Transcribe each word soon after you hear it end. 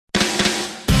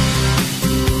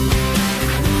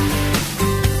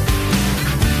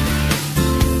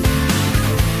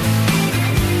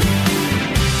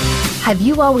Have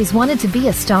you always wanted to be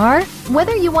a star?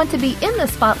 Whether you want to be in the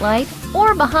spotlight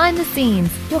or behind the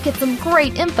scenes, you'll get some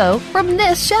great info from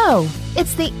this show.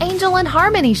 It's the Angel and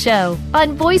Harmony Show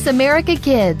on Voice America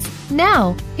Kids.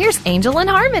 Now, here's Angel and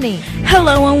Harmony.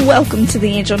 Hello and welcome to the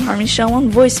Angel and Harmony Show on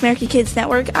Voice America Kids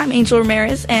Network. I'm Angel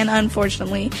Ramirez, and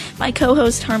unfortunately, my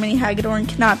co-host Harmony Hagedorn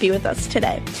cannot be with us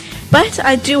today. But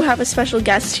I do have a special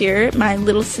guest here, my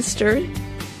little sister,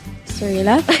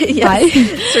 Serena.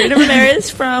 Yes, Serena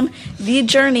Ramirez from The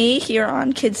Journey here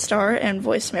on KidStar and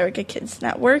Voice America Kids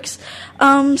Networks.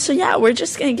 We're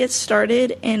just going to get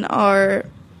started in our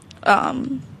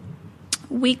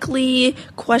weekly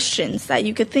questions that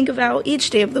you could think about each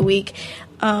day of the week,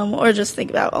 or just think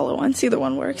about all at once. Either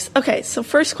one works. Okay, so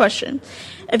first question.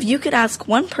 If you could ask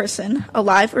one person,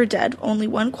 alive or dead, only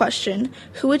one question,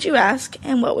 who would you ask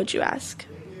and what would you ask?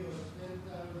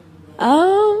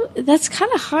 Oh, that's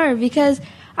kind of hard because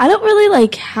I don't really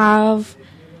have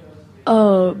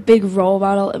a big role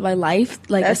model in my life,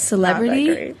 like that's a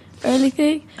celebrity or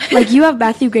anything. Like you have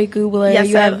Matthew Gray Googler, yes,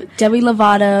 you have Demi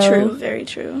Lovato. True, very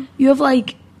true. You have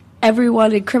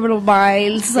everyone in Criminal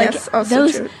Minds, yes, also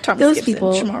those true. Thomas those Gibson,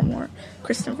 people. Shamar Moore,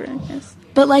 Christopher, yes.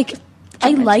 But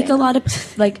I like a lot of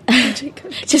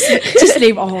just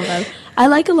name all of them. I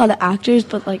like a lot of actors,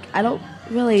 but I don't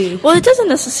really. Well, it doesn't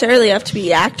necessarily have to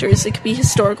be actors. It could be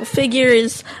historical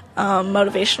figures,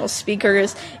 motivational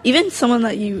speakers, even someone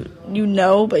that you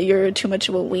know, but you're too much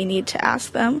of a weenie to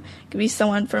ask them. It could be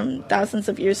someone from thousands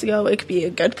of years ago. It could be a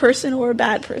good person or a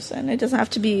bad person. It doesn't have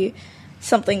to be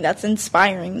something that's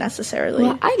inspiring necessarily.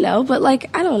 Well, I know, but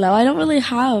I don't know. I don't really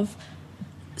have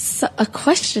a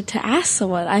question to ask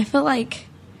someone. I feel like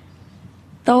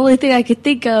the only thing I could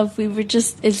think of, we were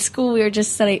just in school, we were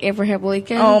just studying Abraham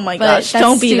Lincoln. Oh my gosh,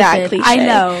 don't be that cliche. I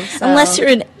know. So. Unless you're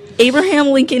an Abraham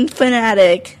Lincoln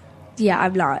fanatic. Yeah,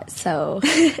 I'm not, so,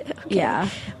 okay. Yeah.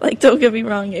 Don't get me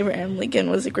wrong, Abraham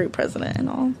Lincoln was a great president and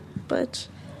all, but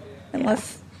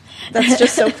unless that's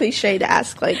just so cliche to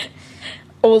ask,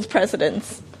 old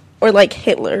presidents, or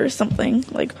Hitler or something.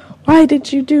 Why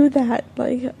did you do that?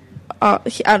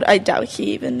 I doubt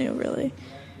he even knew, really.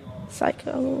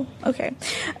 Psycho. Okay.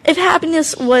 If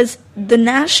happiness was the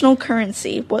national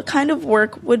currency, what kind of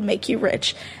work would make you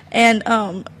rich? And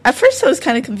at first I was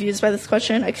kind of confused by this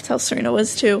question. I could tell Serena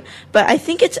was too. But I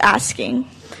think it's asking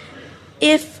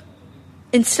if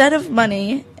instead of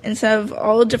money, instead of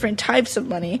all different types of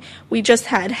money, we just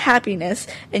had happiness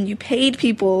and you paid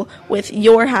people with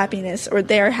your happiness or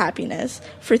their happiness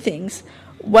for things,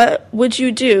 what would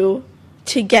you do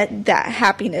to get that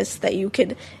happiness that you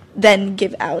could then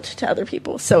give out to other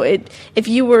people? So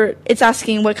it's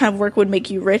asking what kind of work would make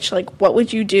you rich, what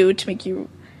would you do to make you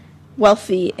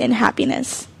wealthy in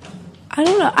happiness? I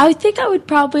don't know. I think I would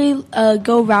probably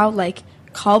go around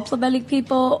complimenting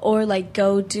people, or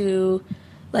go to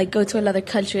another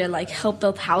country and help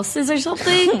build houses or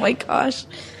something. Oh my gosh.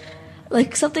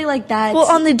 Something like that.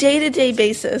 Well, on the day-to-day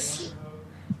basis.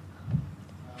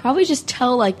 Probably just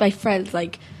tell my friends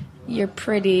you're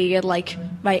pretty, and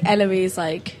my enemies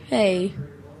hey,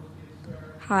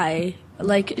 hi,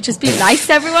 just be nice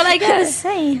to everyone, I guess.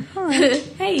 Hey, hi.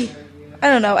 Hey. I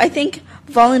don't know. I think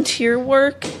volunteer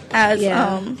work as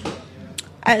a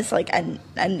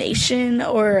nation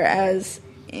or as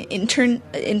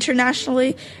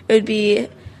internationally, it would be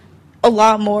a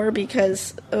lot more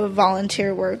because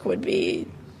volunteer work would be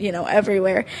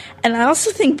everywhere. And I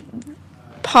also think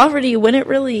poverty wouldn't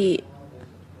really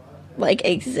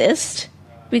exist,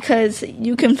 because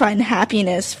you can find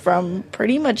happiness from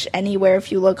pretty much anywhere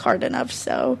if you look hard enough.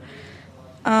 So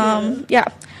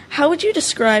how would you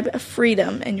describe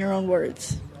freedom in your own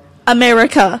words?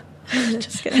 America.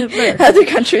 Just kidding. Other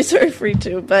countries are free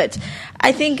too, but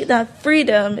I think that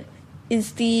freedom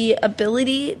is the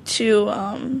ability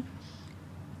to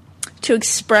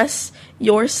express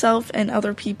yourself and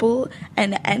other people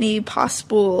in any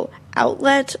possible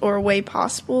outlet or way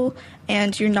possible,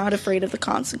 and you're not afraid of the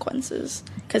consequences,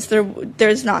 because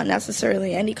there's not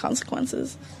necessarily any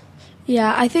consequences.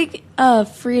 Yeah, I think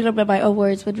freedom, in my own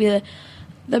words, would be the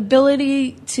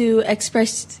ability to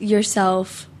express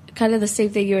yourself, kind of the same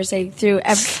thing you were saying, through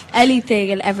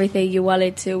anything and everything you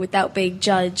wanted to without being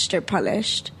judged or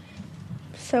punished.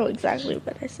 So exactly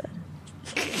what I said.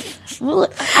 Well,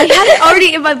 I had it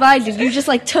already in my mind, and you just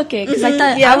took it, because I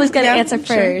thought I was going to answer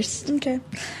first. Sure.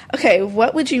 Okay,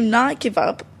 what would you not give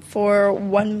up for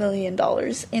 $1 million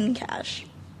in cash?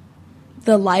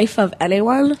 The life of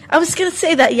anyone? I was going to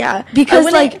say that, yeah. Because,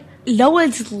 no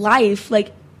one's life,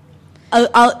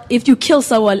 I'll, if you kill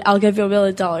someone, I'll give you $1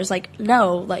 million.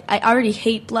 No, I already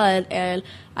hate blood, and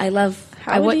I want to love everyone.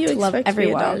 How would you expect to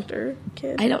be a doctor,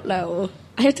 kid? I don't know.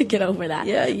 I have to get over that.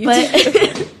 Yeah, you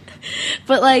do.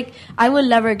 But, like, I would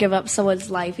never give up someone's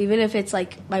life, even if it's,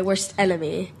 like, my worst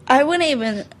enemy. I wouldn't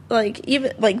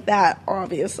even that,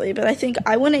 obviously, but I think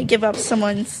I wouldn't give up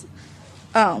someone's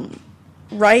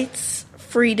rights,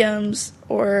 freedoms,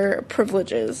 or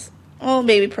privileges. Well,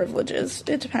 maybe privileges.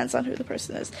 It depends on who the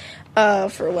person is.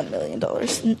 For $1 million.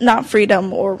 Not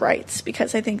freedom or rights,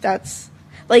 because I think that's,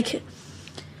 like,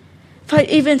 if I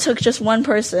even took just one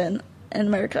person in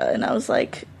America and I was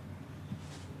like,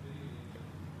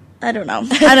 I don't know.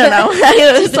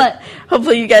 But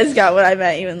hopefully you guys got what I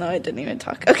meant, even though I didn't even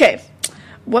talk. Okay.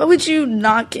 What would you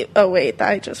not give? Oh, wait.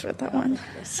 I just read that one.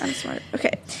 I'm smart.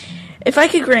 Okay. If I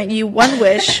could grant you one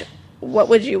wish, what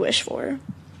would you wish for?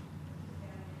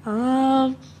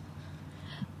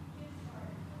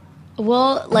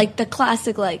 Well, like the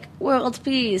classic, like, world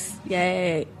peace.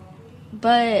 Yay.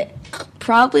 But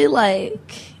probably,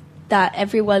 like, that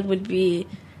everyone would be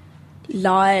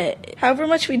not... However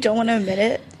much we don't want to admit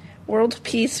it, world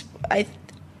peace,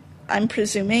 I'm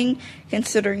presuming,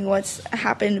 considering what's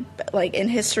happened, like, in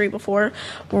history before,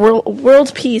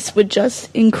 world peace would just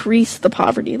increase the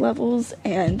poverty levels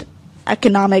and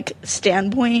economic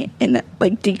standpoint and,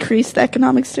 like, decrease the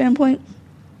economic standpoint.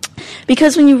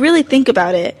 Because when you really think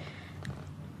about it,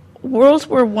 World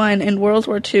War I and World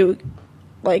War II,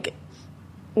 like,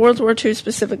 World War II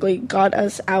specifically got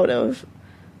us out of,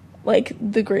 like,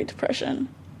 the Great Depression.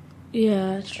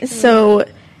 Yeah, true. So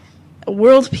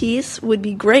world peace would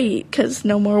be great because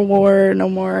no more war, no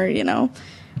more,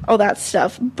 all that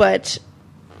stuff. But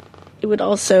it would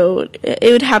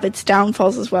have its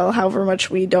downfalls as well, however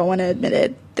much we don't want to admit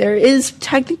it. There is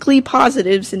technically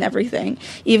positives in everything.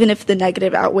 Even if the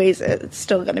negative outweighs it, it's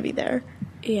still going to be there.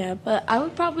 Yeah, but I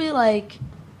would probably, like,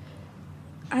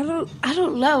 I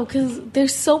don't know, because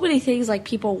there's so many things, like,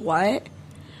 people want.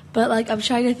 But, like, I'm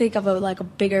trying to think of a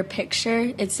bigger picture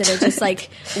instead of just, like,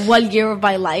 1 year of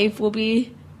my life will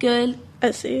be good.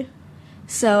 I see.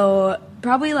 So,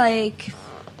 probably, like,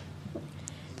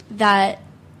 that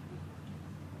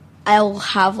I'll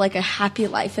have, like, a happy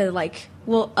life and, like,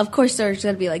 well, of course there's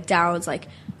going to be, like, downs, like,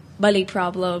 money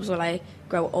problems when I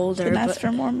grow older. And ask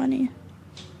for more money.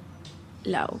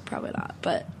 No, probably not.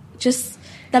 But just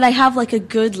that I have, like, a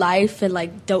good life and,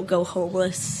 like, don't go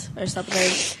homeless or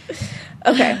something.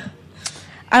 Okay.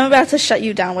 I'm about to shut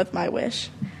you down with my wish.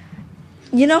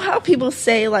 You know how people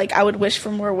say, like, I would wish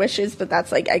for more wishes, but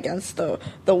that's, like, against the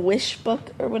wish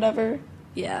book or whatever?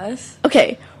 Yes.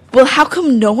 Okay. Well, how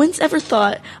come no one's ever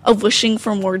thought of wishing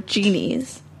for more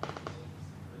genies?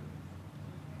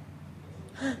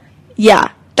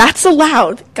 Yeah, that's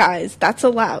allowed, guys. That's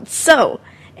allowed. So,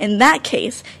 in that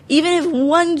case, even if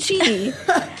one genie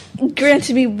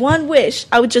granted me one wish,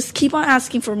 I would just keep on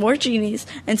asking for more genies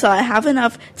until I have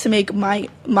enough to make my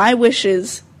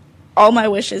wishes, all my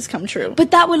wishes, come true. But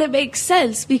that wouldn't make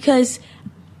sense because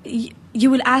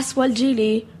you would ask one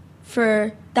genie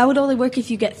for... That would only work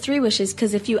if you get 3 wishes,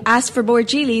 because if you ask for more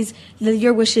genies, then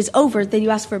your wish is over. Then you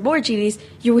ask for more genies,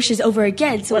 your wish is over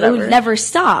again. So Whatever. It would never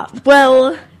stop.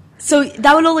 Well... So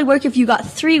that would only work if you got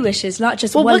 3 wishes, not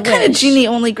just one wish. Well, what kind of genie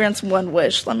only grants 1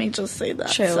 wish? Let me just say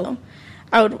that. True. So,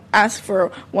 I would ask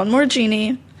for 1 more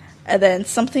genie, and then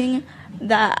something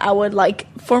that I would like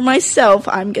for myself.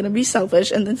 I'm going to be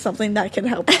selfish, and then something that can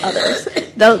help others.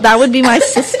 That would be my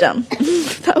system.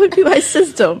 That would be my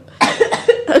system.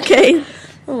 Okay?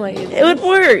 Oh my goodness. It would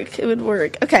work. It would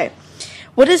work. Okay.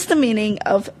 What is the meaning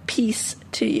of peace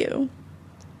to you?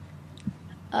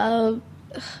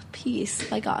 Peace.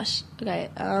 My gosh. Okay.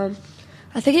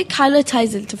 I think it kind of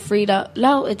ties into freedom.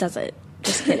 No, it doesn't.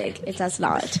 Just kidding. It does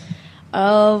not.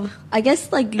 I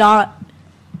guess, like, not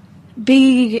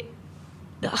being...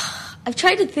 I'm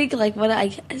trying to think, like, what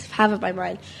I have in my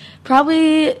mind.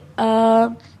 Probably,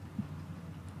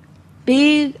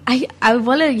 being... I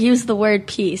want to use the word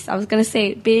peace. I was going to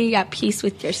say being at peace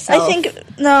with yourself.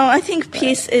 I think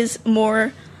peace is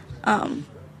more...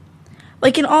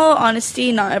 like, in all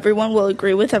honesty, not everyone will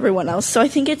agree with everyone else. So I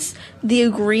think it's the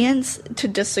agreeance to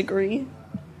disagree,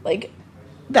 like,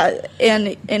 that,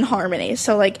 and in harmony.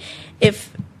 So, like,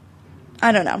 if,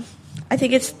 I don't know. I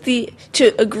think it's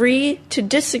to agree to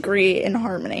disagree in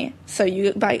harmony. So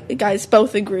you guys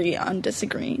both agree on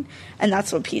disagreeing. And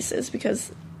that's what peace is,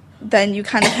 because then you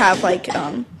kind of have, like,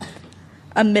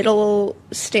 a middle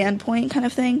standpoint kind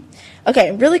of thing.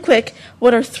 Okay, really quick.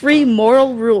 What are 3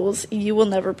 moral rules you will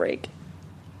never break?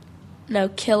 No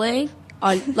killing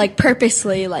on, like,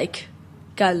 purposely, like,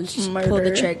 guns, Murder. pull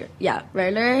the trigger. Yeah,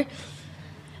 murder.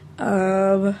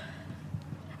 I'm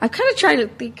kind of trying to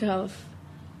think of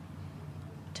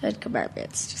 10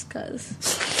 Commandments, just because.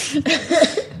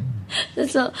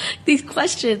 So these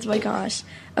questions, my gosh.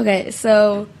 Okay,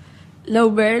 so no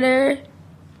murder.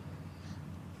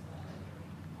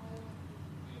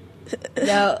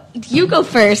 No, you go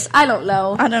first. I don't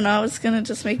know. I don't know. I was gonna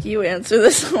just make you answer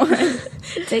this one.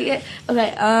 Take it.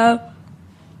 Okay.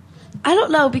 I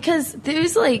don't know because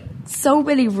there's like so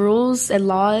many rules and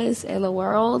laws in the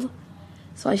world,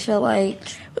 so I feel like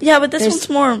yeah, but this one's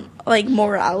more like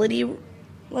morality,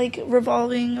 like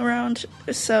revolving around.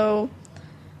 So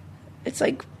it's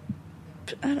like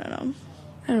I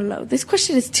don't know. This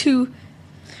question is too.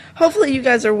 Hopefully, you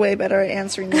guys are way better at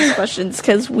answering these questions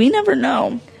because we never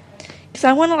know. Because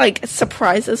I want to, like,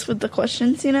 surprise us with the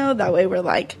questions, you know? That way we're,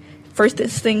 like, first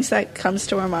it's things that comes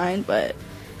to our mind, but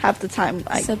half the time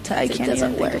I can't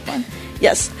even think of one.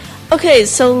 Yes. Okay,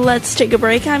 so let's take a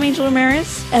break. I'm Angel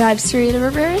Ramirez. And I'm Serena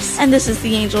Ramirez. And this is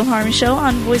the Angel and Harmony Show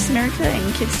on Voice America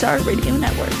and Kidstar Radio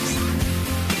Networks.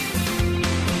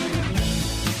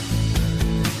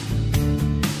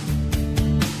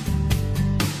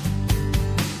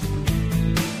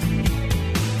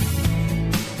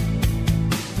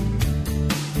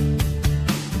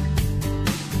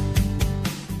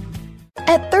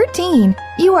 At 13,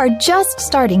 you are just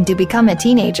starting to become a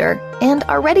teenager and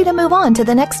are ready to move on to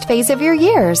the next phase of your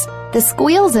years. The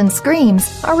squeals and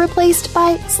screams are replaced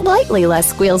by slightly less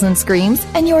squeals and screams,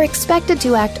 and you're expected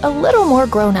to act a little more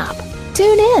grown up.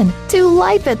 Tune in to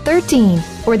Life at 13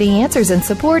 for the answers and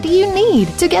support you need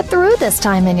to get through this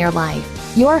time in your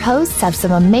life. Your hosts have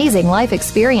some amazing life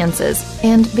experiences,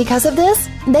 and because of this,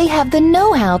 they have the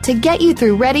know-how to get you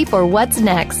through ready for what's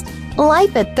next.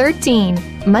 Life at 13,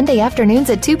 Monday afternoons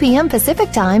at 2 p.m.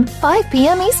 Pacific Time, 5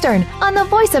 p.m. Eastern on the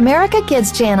Voice America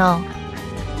Kids channel.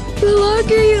 The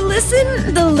longer you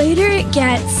listen, the later it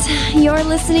gets. You're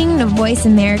listening to Voice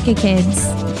America Kids.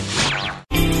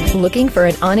 Looking for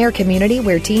an on-air community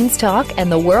where teens talk and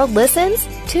the world listens?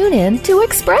 Tune in to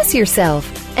Express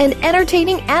Yourself, an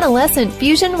entertaining adolescent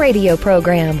fusion radio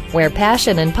program where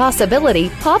passion and possibility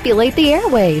populate the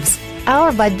airwaves.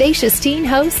 Our vivacious teen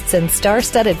hosts and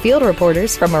star-studded field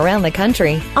reporters from around the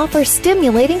country offer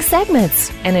stimulating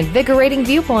segments and invigorating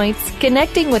viewpoints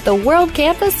connecting with the world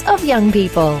campus of young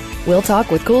people. We'll talk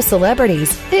with cool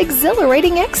celebrities,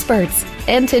 exhilarating experts,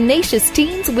 and tenacious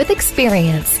teens with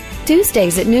experience.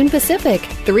 Tuesdays at noon Pacific,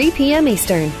 3 p.m.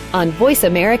 Eastern on Voice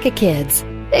America Kids.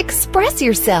 Express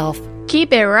yourself.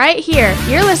 Keep it right here.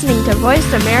 You're listening to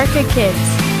Voice America Kids.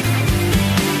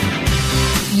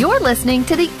 You're listening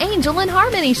to the Angel and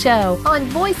Harmony Show on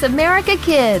Voice America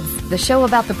Kids, the show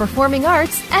about the performing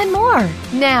arts and more.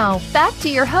 Now, back to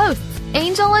your hosts,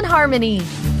 Angel and Harmony.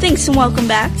 Thanks and welcome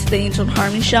back to the Angel and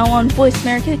Harmony Show on Voice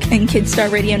America and Kidstar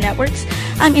Radio Networks.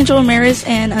 I'm Angel Ramirez,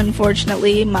 and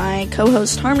unfortunately, my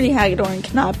co-host Harmony Hagedorn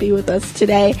cannot be with us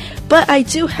today, but I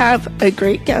do have a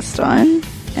great guest on,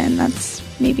 and that's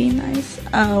maybe nice.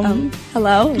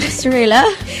 Hello, Serena.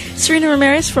 Serena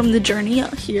Ramirez from The Journey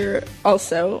here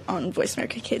also on Voice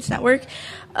America Kids Network.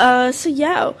 So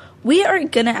yeah, we are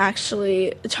going to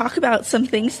actually talk about some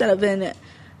things that have been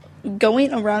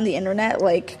going around the internet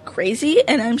like crazy,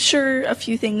 and I'm sure a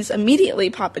few things immediately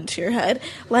pop into your head,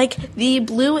 like the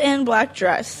blue and black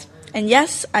dress. And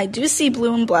yes, I do see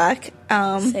blue and black.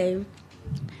 Same.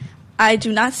 I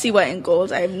do not see white and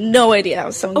gold. I have no idea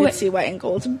how someone could see white and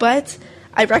gold, but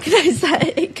I recognize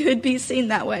that it could be seen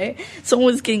that way. Someone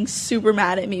was getting super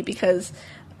mad at me because,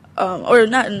 or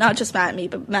not just mad at me,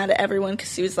 but mad at everyone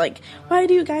because he was like, why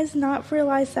do you guys not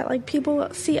realize that, like,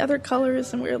 people see other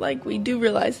colors? And we're like, we do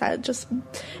realize that.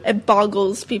 It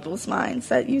boggles people's minds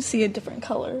that you see a different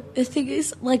color. The thing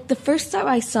is, like, the first time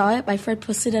I saw it, my friend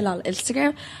posted it on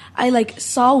Instagram, I, like,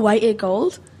 saw white and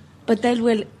gold, but then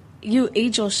when you,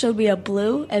 Angel, showed me a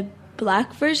blue and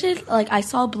black version, like, I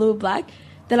saw blue and black,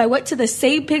 then I went to the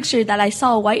same picture that I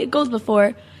saw white and gold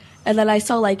before, and then I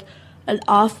saw, like, an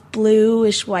off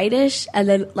bluish whitish, and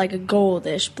then, like, a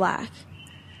goldish black.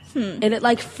 And it,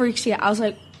 like, freaks me out. I was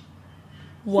like,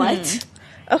 what?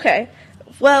 Okay.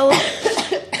 Well,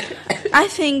 I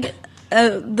think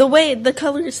the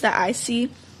colors that I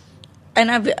see, and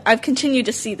I've continued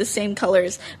to see the same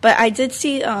colors, but I did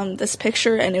see this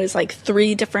picture, and it was like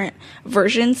 3 different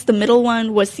versions. The middle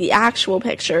one was the actual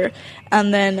picture,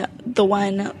 and then the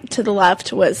one to the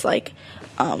left was like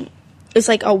it was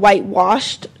like a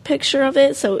whitewashed picture of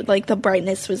it, so like the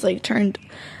brightness was like turned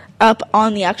up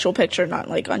on the actual picture, not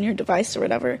like on your device or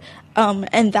whatever.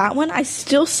 And that one I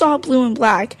still saw blue and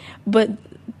black, but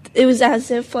it was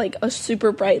as if like a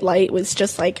super bright light was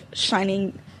just like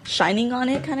shining on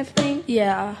it kind of thing.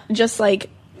 Yeah. Just like,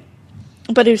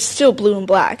 but it was still blue and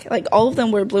black. Like all of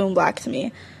them were blue and black to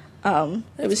me.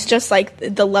 It was just like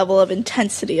the level of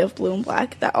intensity of blue and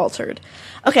black that altered.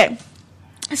 Okay,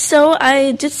 so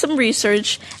I did some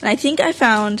research, and I think I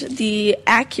found the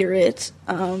accurate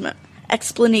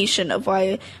explanation of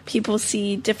why people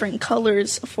see different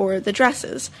colors for the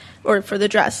dresses, or for the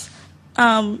dress.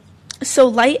 So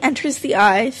light enters the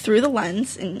eye through the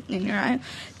lens in your eye,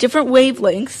 different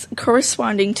wavelengths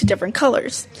corresponding to different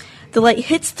colors. The light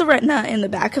hits the retina in the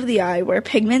back of the eye, where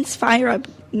pigments fire up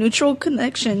neutral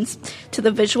connections to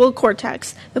the visual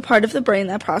cortex, the part of the brain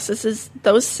that processes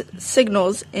those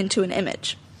signals into an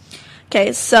image.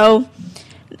 Okay, so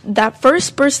that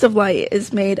first burst of light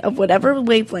is made of whatever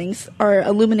wavelengths are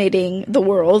illuminating the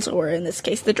world, or in this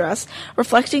case the dress,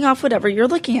 reflecting off whatever you're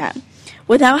looking at.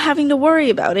 Without having to worry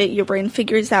about it, your brain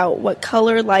figures out what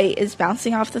color light is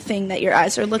bouncing off the thing that your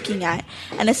eyes are looking at,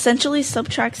 and essentially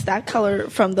subtracts that color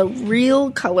from the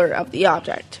real color of the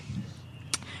object.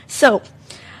 So,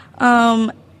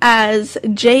 as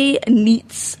Jay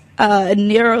Neitz,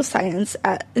 neuroscientist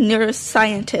at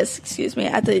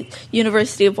the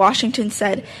University of Washington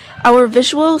said, our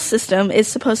visual system is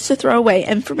supposed to throw away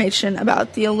information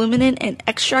about the illuminant and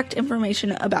extract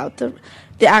information about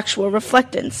the actual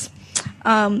reflectance.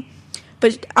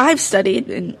 But I've studied,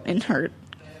 in her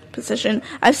position,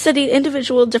 I've studied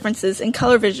individual differences in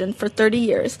color vision for 30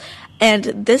 years, and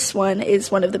this one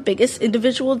is one of the biggest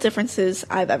individual differences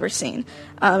I've ever seen.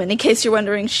 And in case you're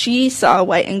wondering, she saw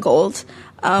white and gold,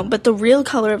 but the real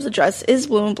color of the dress is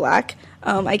blue and black.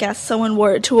 I guess someone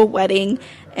wore it to a wedding,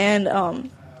 and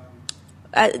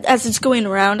as it's going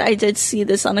around, I did see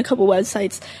this on a couple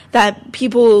websites, that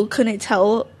people couldn't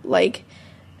tell, like,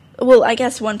 well, I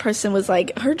guess one person was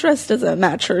like, her dress doesn't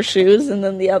match her shoes, and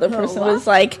then the other person was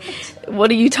like,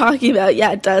 what are you talking about?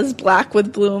 Yeah, it does, black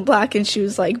with blue and black, and she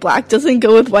was like, black doesn't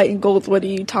go with white and gold, what are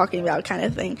you talking about, kind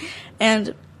of thing.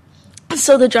 And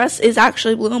so the dress is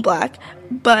actually blue and black,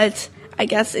 but I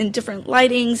guess in different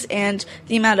lightings and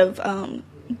the amount of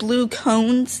blue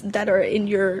cones that are in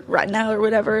your retina or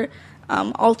whatever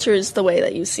alters the way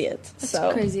that you see it.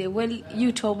 That's crazy. When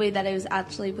you told me that it was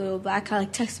actually blue and black, I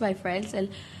texted my friends, and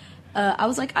I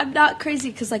was like, I'm not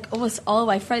crazy, because like almost all of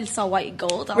my friends saw white and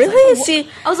gold. I was really?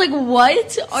 Like, I was like,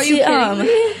 what? Are you kidding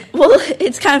me? Well,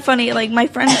 it's kind of funny. Like, my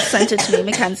friend sent it to me,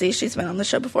 Mackenzie. She's been on the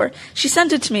show before. She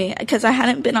sent it to me because I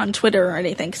hadn't been on Twitter or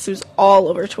anything, because it was all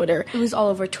over Twitter. It was all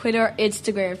over Twitter,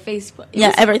 Instagram, Facebook.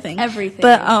 Everything. Everything.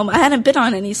 But I hadn't been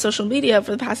on any social media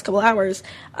for the past couple hours.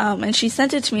 And she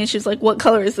sent it to me, and she was like, what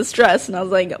color is this dress? And I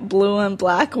was like, blue and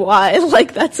black. Why?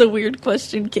 Like, that's a weird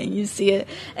question. Can't you see it?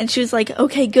 And she was like,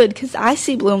 okay, good, because I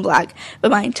see blue and black,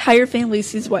 but my entire family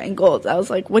sees white and gold. I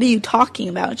was like, what are you talking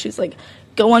about? And she was like,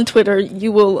 go on Twitter,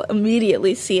 you will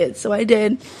immediately see it. So I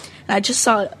did, and I just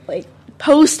saw like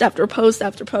post after post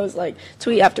after post, like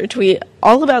tweet after tweet,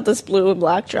 all about this blue and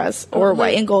black dress, or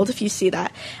white and gold, if you see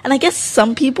that. And I guess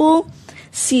some people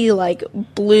see like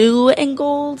blue and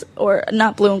gold, or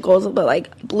not blue and gold, but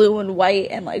like blue and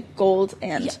white and like gold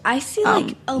and I see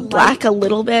like black a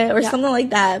little bit, or something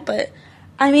like that. But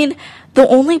I mean, the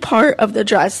only part of the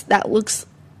dress that looks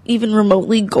even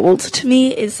remotely gold to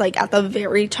me is like at the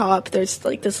very top. There's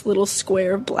like this little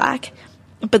square of black,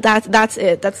 but that's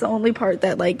it. That's the only part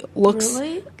that like looks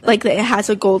like it has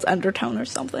a gold undertone or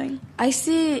something. I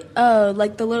see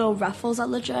like the little ruffles on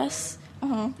the dress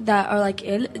that are like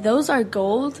those are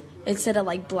gold instead of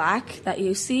like black that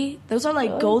you see. Those are like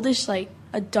goldish, like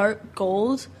a dark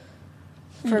gold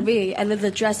for me, and then the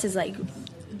dress is like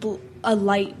a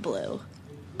light blue.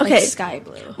 Okay, like sky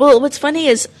blue. Well, what's funny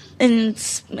is in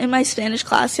my Spanish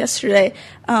class yesterday,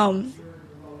 someone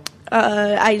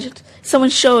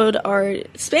showed our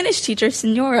Spanish teacher,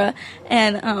 Senora,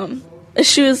 and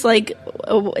she was like,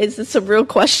 oh, "Is this a real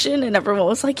question?" And everyone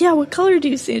was like, "Yeah, what color do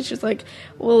you see?" And she was like,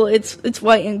 "Well, it's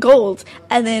white and gold."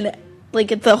 And then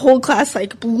like the whole class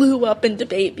like blew up in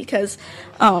debate, because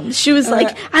she was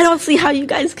like, I don't see how you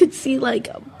guys could see like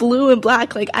blue and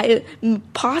black, like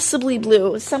possibly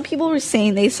blue. Some people were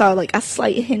saying they saw like a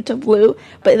slight hint of blue,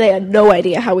 but they had no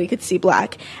idea how we could see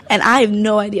black, and I have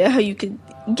no idea how you could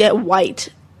get white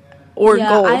or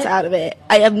gold out of it.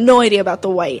 I have no idea about the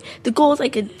white. The gold I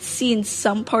could see in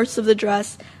some parts of the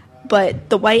dress, but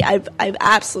the white, I've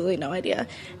absolutely no idea.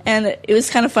 And it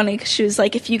was kind of funny, because she was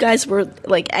like, if you guys were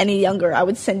like any younger, I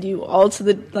would send you all to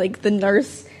the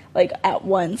nurse like at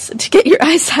once to get your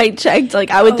eyesight checked.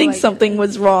 Like, I would think something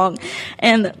was wrong.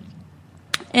 And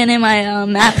in my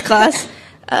math class,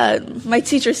 my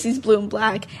teacher sees blue and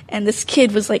black, and this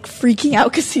kid was like freaking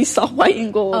out because he saw white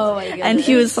and gold. Oh my goodness. And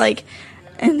he was like,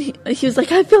 And he was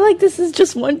like, I feel like this is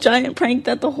just one giant prank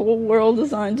that the whole world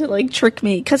is on to, like, trick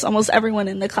me. Because almost everyone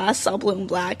in the class saw blue and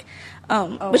black.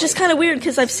 Which is kind of weird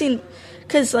because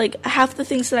because, like, half the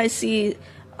things that I see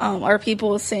are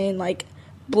people saying, like,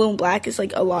 blue and black is,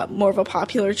 like, a lot more of a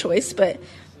popular choice,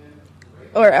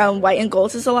 or white and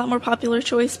gold is a lot more popular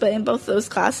choice, but in both those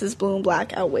classes, blue and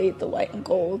black outweighed the white and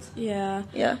gold. Yeah.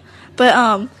 Yeah. But,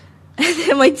 and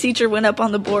then my teacher went up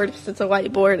on the board, because it's a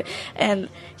whiteboard, and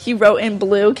he wrote in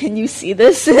blue, "Can you see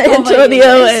this, Antonio?"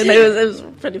 And it was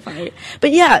pretty funny.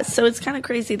 But yeah, so it's kind of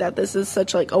crazy that this is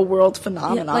such, like, a world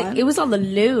phenomenon. Yeah, like, it was on the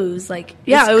news. Like,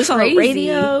 yeah, it was crazy. On the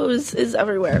radio. It was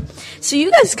everywhere. So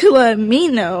you guys could let me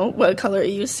know what color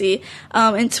you see,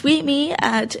 and tweet me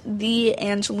at the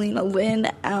Angelina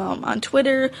Lynn on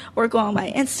Twitter, or go on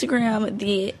my Instagram,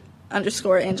 the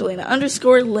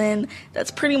 _Angelina_Lynn.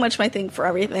 That's pretty much my thing for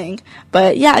everything.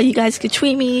 But yeah, you guys could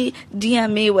tweet me,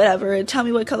 DM me, whatever. Tell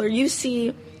me what color you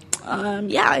see.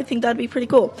 Yeah, I think that'd be pretty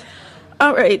cool.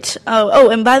 All right. Oh,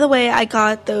 and by the way, I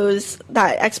got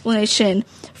that explanation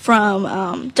from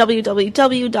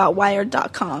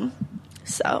www.wired.com.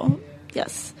 So,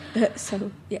 yes. Yes.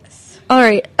 All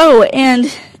right. Oh,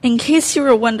 and in case you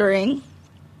were wondering,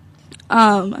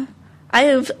 I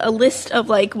have a list of,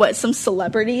 like, what some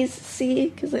celebrities see,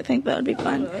 because I think that would be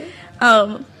fun.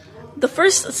 The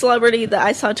first celebrity that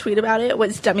I saw tweet about it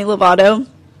was Demi Lovato,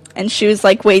 and she was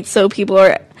like, wait, so she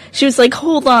was like,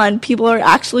 hold on, people are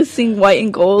actually seeing white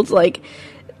and gold? Like,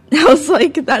 I was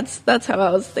like, that's how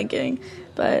I was thinking.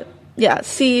 But, yeah,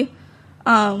 see,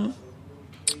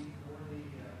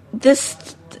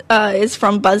 this is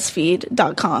from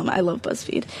BuzzFeed.com. I love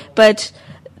BuzzFeed. But,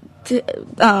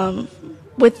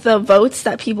 with the votes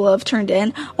that people have turned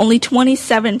in, only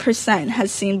 27%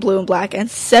 has seen blue and black, and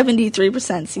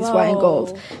 73% sees white and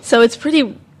gold. So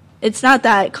it's not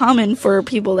that common for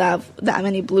people to have that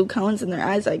many blue cones in their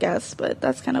eyes, I guess, but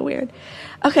that's kind of weird.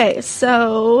 Okay,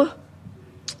 so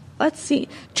let's see.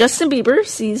 Justin Bieber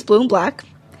sees blue and black.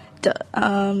 Demi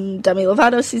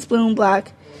Lovato sees blue and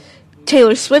black.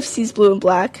 Taylor Swift sees blue and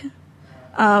black.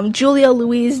 Julia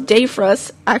Louise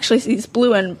Dreyfus actually sees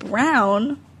blue and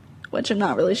brown, which I'm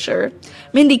not really sure.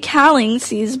 Mindy Kaling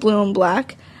sees blue and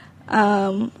black.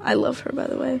 I love her, by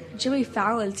the way. Jimmy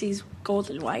Fallon sees gold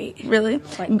and white. Really?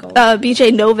 White and gold.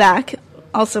 BJ Novak,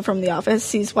 also from The Office,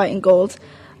 sees white and gold.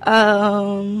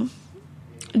 Julianne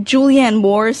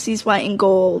Moore sees white and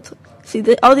gold.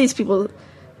 See, all these people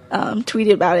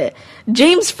tweeted about it.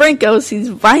 James Franco sees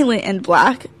violet and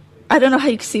black. I don't know how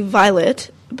you can see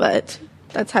violet, but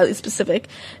that's highly specific.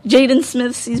 Jaden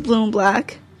Smith sees blue and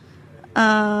black.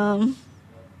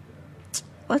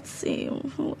 Let's see,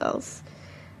 who else?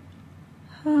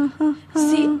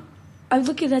 See, I'm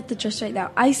looking at the dress right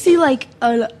now. I see, like,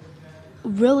 I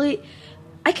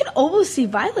can almost see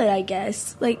violet, I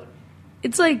guess. Like,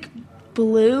 it's like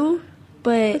blue,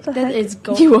 but then it's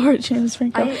gold. You are James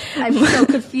Franco. I'm so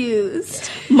confused.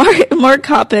 Mark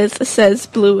Hoppus says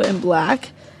blue and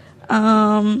black.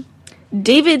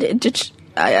 David,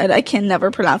 I can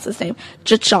never pronounce his name,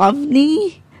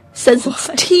 Jachovny says it's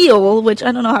teal, which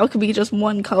I don't know how it could be just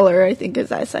one color. I think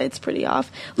his eyesight's pretty off.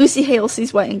 Lucy Hale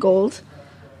sees white and gold.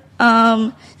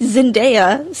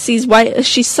 Zendaya sees white.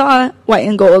 She saw white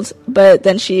and gold, but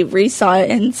then she re-saw it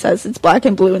and says it's black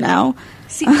and blue now.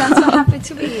 See, that's what happened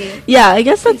to me. Yeah, I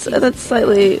guess that's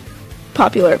slightly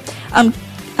popular. Kim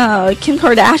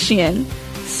Kardashian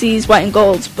sees white and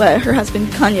gold, but her husband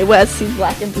Kanye West sees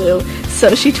black and blue.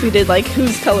 So she tweeted, like,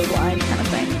 who's colorblind kind of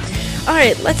thing. All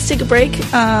right, let's take a break.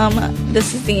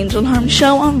 This is the Angel and Harmony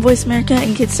Show on Voice America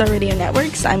and Kidstar Radio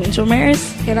Networks. I'm Angel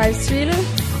Maris. And I'm Serena.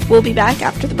 We'll be back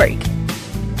after the break.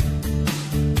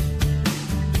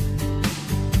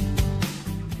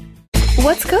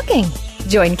 What's cooking?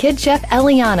 Join Kid Chef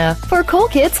Eliana for Cool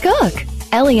Kids Cook.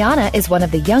 Eliana is one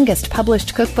of the youngest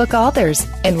published cookbook authors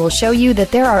and will show you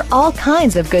that there are all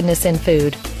kinds of goodness in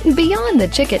food, beyond the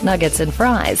chicken nuggets and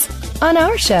fries. On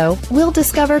our show, we'll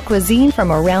discover cuisine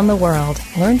from around the world,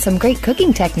 learn some great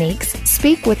cooking techniques,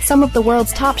 speak with some of the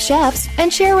world's top chefs,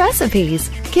 and share recipes.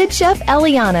 Kid Chef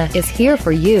Eliana is here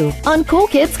for you on Cool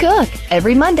Kids Cook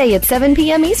every Monday at 7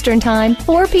 p.m. Eastern Time,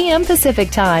 4 p.m.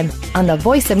 Pacific Time on the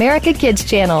Voice America Kids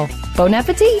channel. Bon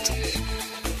appetit!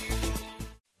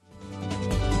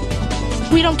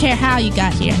 We don't care how you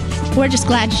got here. We're just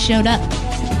glad you showed up.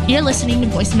 You're listening to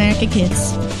Voice America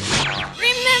Kids.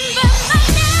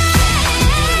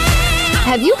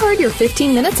 Have you heard your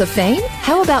 15 minutes of fame?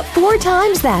 How about 4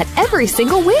 times that every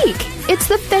single week? It's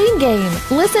the Fame Game.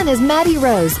 Listen as Maddie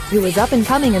Rose, who is up and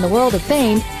coming in the world of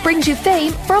fame, brings you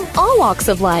fame from all walks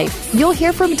of life. You'll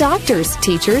hear from doctors,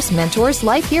 teachers, mentors,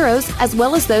 life heroes, as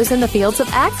well as those in the fields of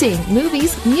acting,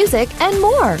 movies, music, and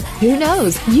more. Who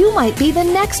knows? You might be the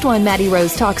next one Maddie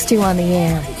Rose talks to on the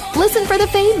air. Listen for the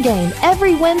Fame Game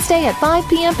every Wednesday at 5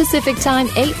 p.m. Pacific Time,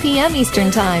 8 p.m.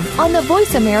 Eastern Time on the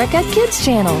Voice America Kids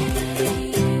channel.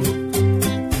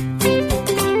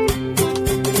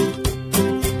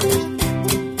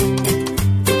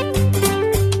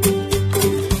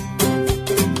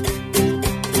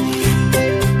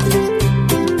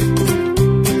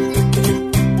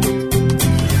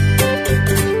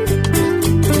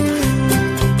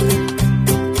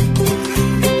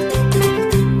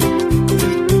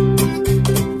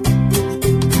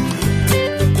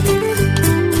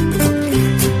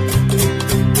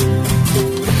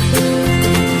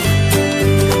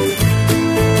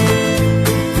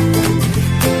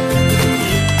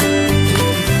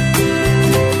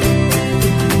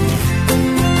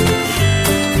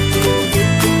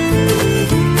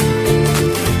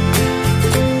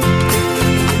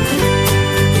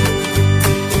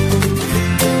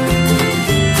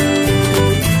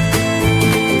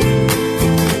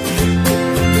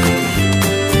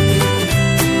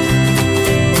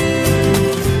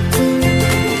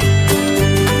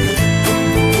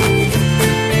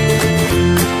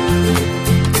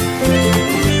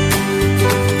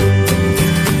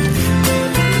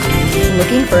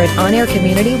 Looking for an on-air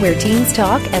community where teens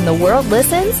talk and the world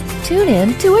listens? Tune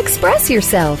in to Express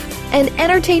Yourself, an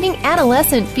entertaining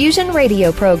adolescent fusion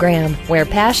radio program where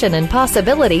passion and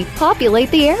possibility populate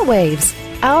the airwaves.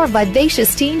 Our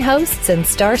vivacious teen hosts and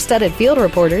star-studded field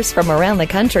reporters from around the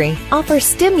country offer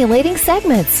stimulating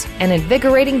segments and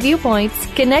invigorating viewpoints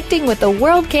connecting with the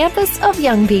world campus of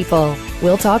young people.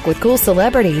 We'll talk with cool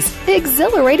celebrities,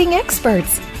 exhilarating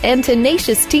experts, and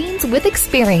tenacious teens with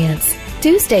experience.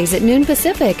 Tuesdays at noon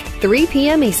Pacific, 3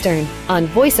 p.m. Eastern on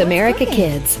Voice America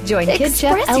Kids. Join Kid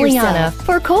Chef Eliana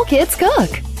for Cool Kids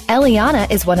Cook. Eliana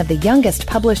is one of the youngest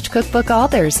published cookbook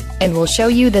authors and will show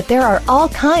you that there are all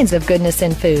kinds of goodness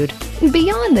in food,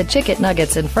 beyond the chicken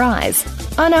nuggets and fries.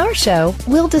 On our show,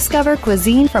 we'll discover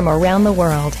cuisine from around the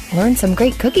world, learn some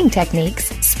great cooking techniques,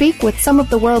 speak with some of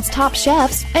the world's top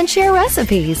chefs, and share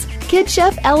recipes. Kid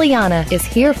Chef Eliana is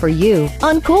here for you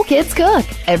on Cool Kids Cook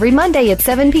every Monday at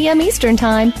 7 p.m. Eastern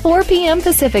Time, 4 p.m.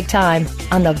 Pacific Time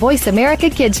on the Voice America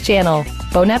Kids channel.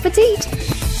 Bon appetit!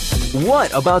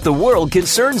 What about the world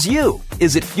concerns you?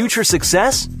 Is it future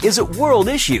success? Is it world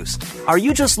issues? Are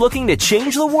you just looking to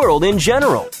change the world in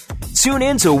general? Tune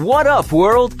in to What Up,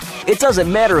 World! It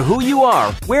doesn't matter who you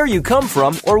are, where you come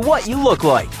from, or what you look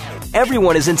like.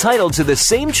 Everyone is entitled to the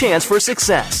same chance for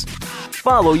success.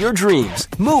 Follow your dreams,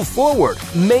 move forward,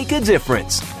 make a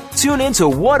difference. Tune in to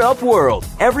What Up, World!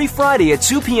 Every Friday at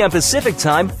 2 p.m. Pacific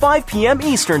Time, 5 p.m.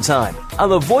 Eastern Time on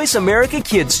the Voice America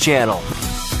Kids channel.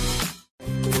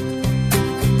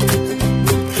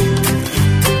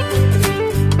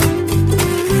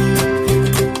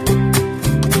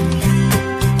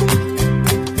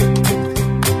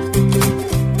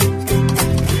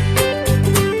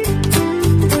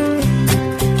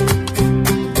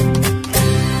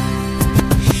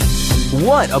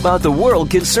 What about the world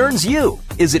concerns you?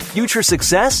 Is it future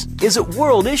success? Is it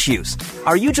world issues?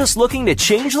 Are you just looking to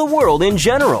change the world in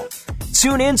general?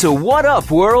 Tune in to What Up,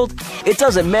 World! It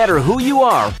doesn't matter who you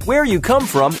are, where you come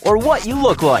from, or what you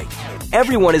look like.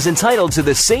 Everyone is entitled to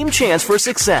the same chance for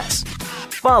success.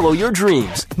 Follow your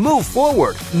dreams, move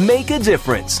forward, make a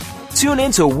difference. Tune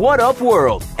in to What Up,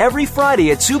 World! Every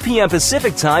Friday at 2 p.m.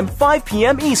 Pacific Time, 5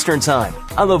 p.m. Eastern Time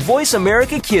on the Voice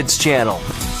America Kids channel.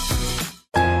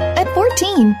 At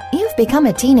 14, you've become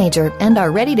a teenager and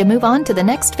are ready to move on to the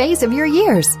next phase of your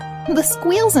years. The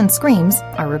squeals and screams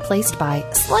are replaced by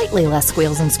slightly less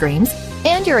squeals and screams,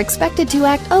 and you're expected to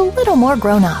act a little more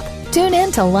grown up. Tune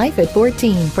in to Life at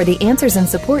 14 for the answers and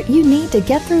support you need to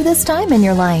get through this time in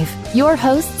your life. Your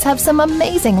hosts have some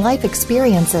amazing life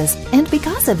experiences, and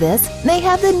because of this, they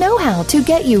have the know-how to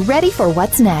get you ready for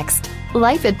what's next.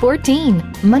 Life at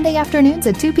 14, Monday afternoons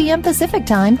at 2 p.m. Pacific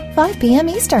Time, 5 p.m.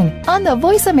 Eastern, on the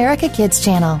Voice America Kids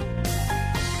channel.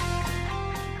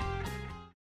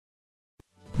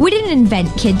 We didn't invent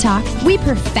Kid Talk, we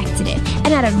perfected it, and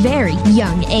at a very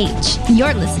young age.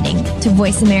 You're listening to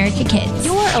Voice America Kids.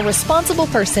 You're a responsible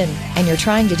person, and you're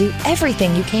trying to do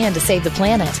everything you can to save the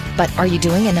planet. But are you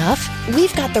doing enough?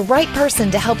 we've got the right person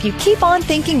to help you keep on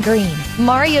thinking green.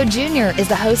 Mario Jr. is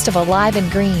the host of Alive and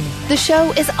Green. The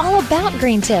show is all about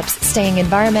green tips, staying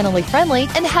environmentally friendly,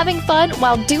 and having fun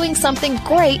while doing something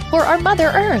great for our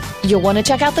Mother Earth. You'll want to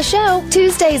check out the show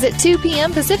Tuesdays at 2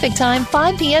 p.m. Pacific Time,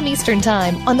 5 p.m. Eastern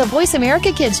Time on the Voice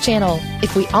America Kids channel.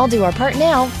 If we all do our part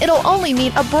now, it'll only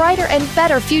mean a brighter and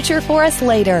better future for us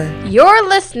later. You're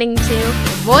listening to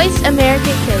Voice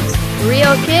America Kids.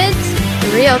 Real kids,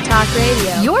 real talk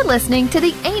radio. You're listening to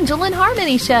the Angel and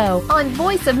Harmony Show on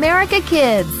Voice America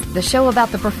Kids, the show about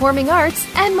the performing arts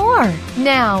and more.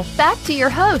 Now, back to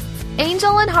your hosts,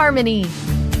 Angel and Harmony.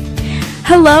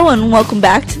 Hello and welcome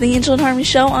back to the Angel and Harmony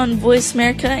Show on Voice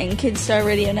America and Kids Star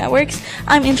Radio Networks.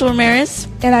 I'm Angel Ramirez.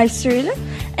 And I'm Serena.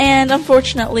 And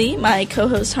unfortunately, my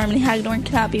co-host Harmony Hagedorn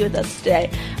cannot be with us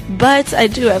today. But I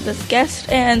do have this guest,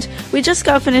 and we just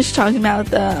got finished talking about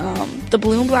the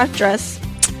blue and black dress,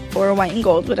 or white and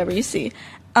gold, whatever you see.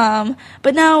 But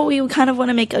now we kind of want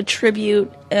to make a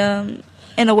tribute, in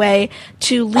a way,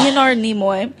 to Leonard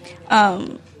Nimoy,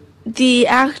 the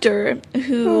actor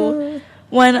who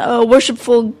won a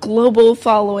worshipful global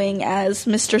following as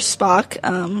Mr.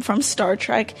 Spock from Star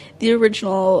Trek, the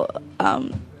original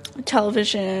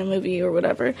television movie or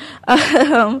whatever.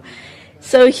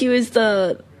 So he was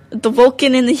the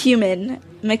Vulcan and the human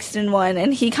mixed in one,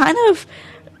 and he kind of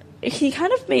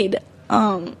made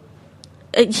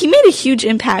he made a huge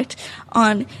impact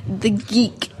on the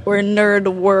geek or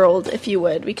nerd world, if you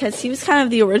would, because he was kind of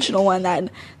the original one that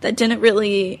didn't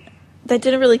really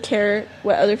care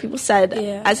what other people said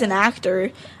as an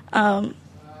actor and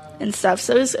stuff.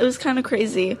 So it was kind of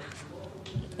crazy.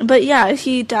 But yeah,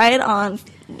 he died on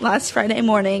last Friday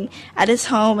morning at his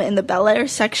home in the Bel Air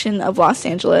section of Los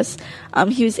Angeles.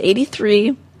 He was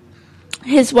 83.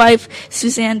 His wife,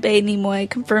 Suzanne Bay Nimoy,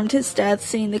 confirmed his death,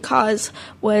 saying the cause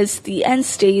was the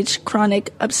end-stage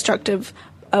chronic obstructive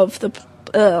of the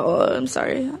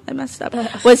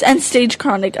was end-stage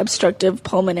chronic obstructive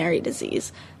pulmonary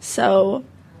disease. So,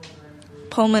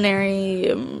 pulmonary,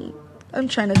 I'm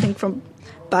trying to think from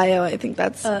bio, I think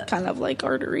that's kind of like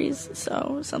arteries,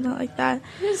 so something like that.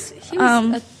 He was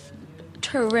a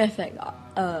terrific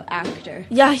actor.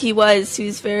 Yeah, he was. He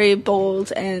was very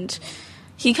bold, and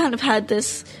he kind of had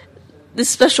this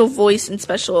special voice and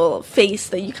special face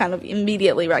that you kind of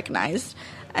immediately recognized,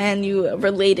 and you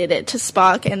related it to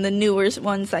Spock. And the newer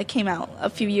ones that came out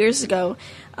a few years ago,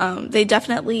 they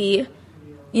definitely,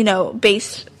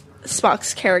 based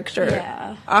Spock's character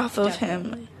off of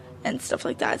him and stuff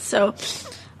like that. So,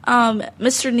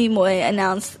 Mr. Nimoy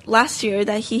announced last year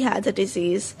that he had the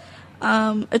disease,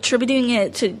 attributing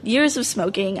it to years of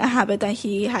smoking, a habit that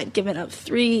he had given up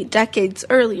 3 decades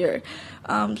earlier.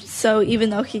 So even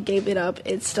though he gave it up,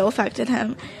 it still affected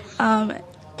him.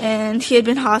 And he had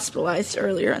been hospitalized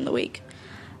earlier in the week.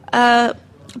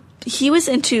 He was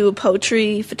into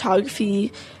poetry,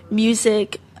 photography,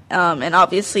 music, and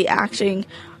obviously acting,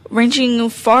 ranging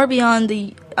far beyond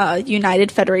the United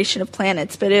Federation of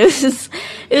Planets. But it was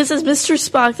as Mr.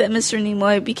 Spock that Mr.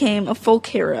 Nimoy became a folk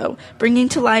hero, bringing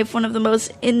to life one of the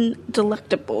most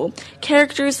indelectable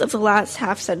characters of the last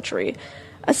half-century.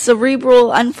 A cerebral,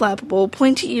 unflappable,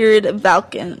 pointy-eared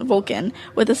Vulcan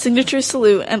with a signature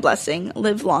salute and blessing,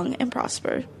 live long and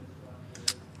prosper.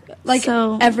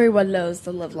 Everyone knows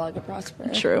the live long and prosper.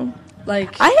 True.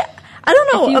 I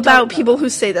don't know about people who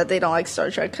say that they don't like Star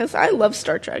Trek, because I love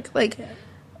Star Trek.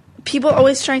 People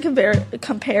always try and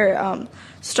compare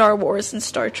Star Wars and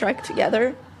Star Trek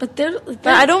together. But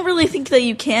I don't really think that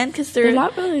you can, because they're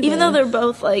not really, even though they're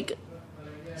both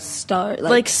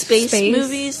space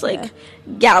movies,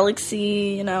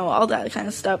 Galaxy, all that kind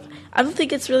of stuff. I don't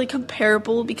think it's really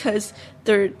comparable, because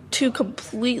they're two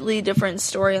completely different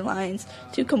storylines,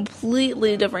 two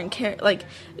completely different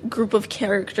group of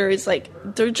characters.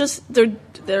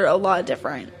 They're a lot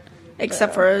different,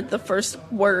 except for the first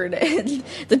word and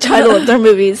the title of their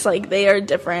movies. They are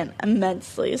different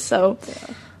immensely. So,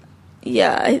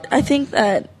 I think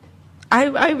that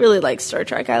I really like Star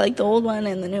Trek. I like the old one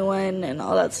and the new one and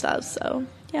all that stuff. So,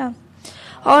 yeah.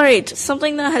 All right,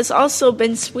 something that has also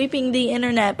been sweeping the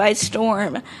internet by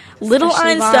storm. Little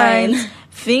Einstein's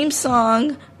theme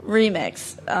song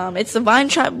remix. It's the Vine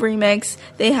Trap remix.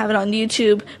 They have it on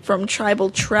YouTube from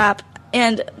Tribal Trap.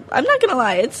 And I'm not going to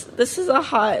lie, this is a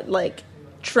hot,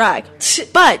 track.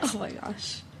 But, oh my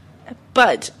gosh.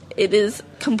 But it is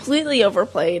completely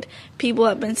overplayed. People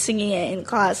have been singing it in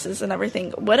classes and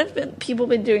everything. What have people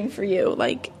been doing for you?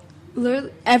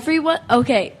 Literally, everyone,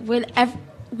 okay, when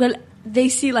they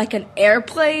see an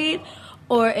airplane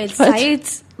or in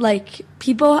sites,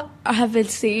 people have been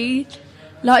seeing,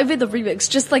 not even the remix,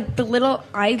 just the little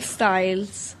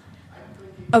Einsteins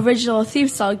original theme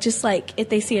song, just like if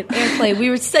they see an airplane. We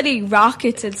were studying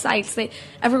rockets and science.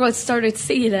 Everyone started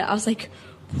singing it. I was like,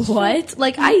 what?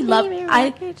 Like,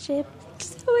 rocket ship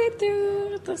way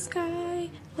through the sky,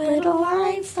 little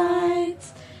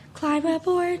Einsteins. Climb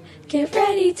aboard, get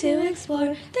ready to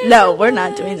explore. No, we're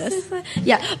not doing this.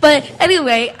 Yeah, but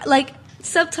anyway, like,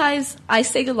 sometimes I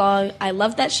sing along. I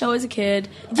loved that show as a kid.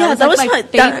 Yeah, that was my my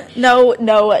favorite. no,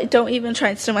 don't even try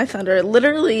and steal my thunder.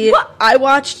 Literally, What? I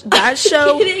watched that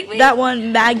show, kidding me? that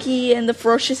one, Maggie and the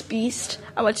Ferocious Beast.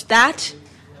 I watched that,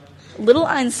 Little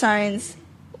Einsteins,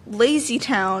 Lazy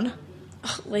Town.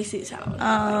 Lazy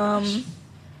Town.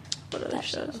 What other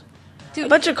shows? Dude, A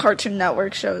bunch of Cartoon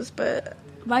Network shows, but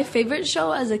my favorite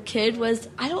show as a kid was,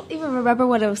 I don't even remember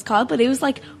what it was called, but it was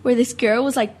like where this girl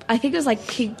was like, I think it was like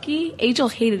Pinky. Angel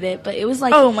hated it, but it was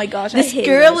like, oh my gosh, this I hated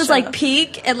girl that was show. like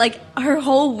pink, and like her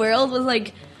whole world was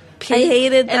like pink. I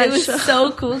hated that and it was show.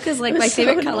 so cool because like It was my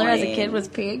favorite so color as a annoying. kid was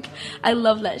pink. I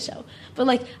love that show, but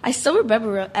like I still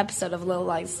remember an episode of Little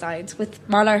Einsteins with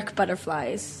monarch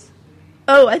butterflies.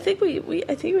 Oh, I think we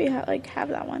have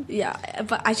that one. Yeah,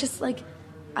 but I just like,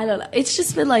 I don't know. It's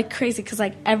just been like crazy because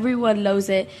like everyone knows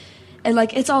it, and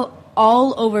like it's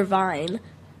all over Vine.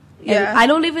 And Yeah. I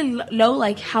don't even know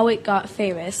like how it got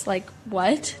famous. Like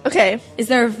what? Okay, Is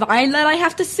there a Vine that I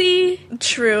have to see?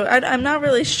 true. I'm not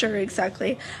really sure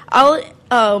exactly.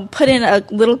 I'll put in a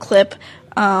little clip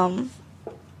I'll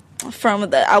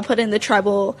put in the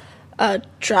tribal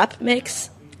trap mix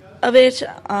of it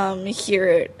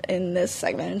here in this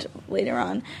segment later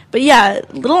on. But yeah,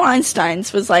 Little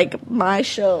Einsteins was like my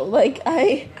show. Like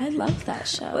I love that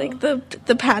show. like the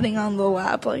patting on the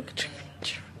lap, like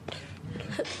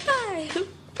 5,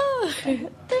 4, 3,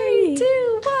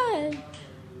 2, 1.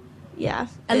 yeah,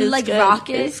 And it was like good.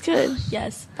 Rocket. It was good.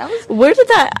 Yes, that was. Where did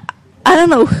that? I don't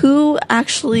know who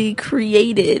actually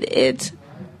created it,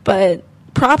 but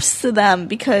props to them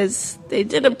because they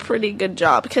did a pretty good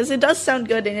job. Because it does sound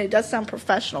good and it does sound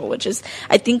professional, which is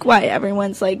I think why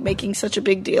everyone's like making such a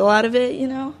big deal out of it. You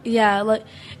know? Yeah, like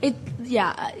it.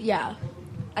 Yeah.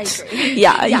 I agree.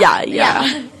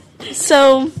 Yeah.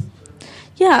 So,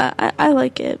 yeah, I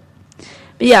like it.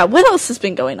 But yeah, what else has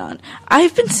been going on?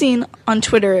 I've been seeing on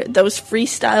Twitter those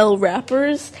freestyle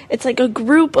rappers. It's like a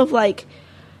group of like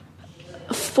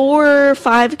 4 or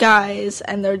 5 guys,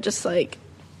 and they're just like,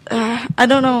 I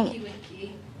don't know.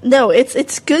 No,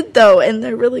 it's good though, and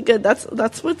they're really good. That's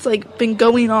what's like been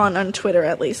going on Twitter,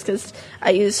 at least, because I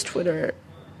use Twitter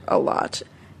a lot,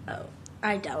 Oh,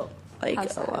 I don't. like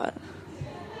How's a that? lot.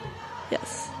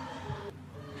 Yes.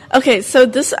 Okay, so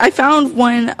I found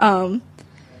one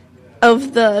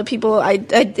of the people.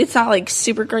 It's not like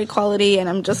super great quality, and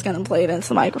I'm just gonna play it into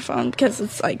the microphone because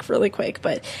it's like really quick.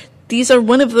 But these are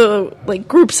one of the like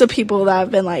groups of people that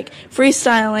have been like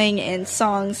freestyling and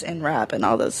songs and rap and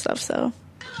all this stuff. So.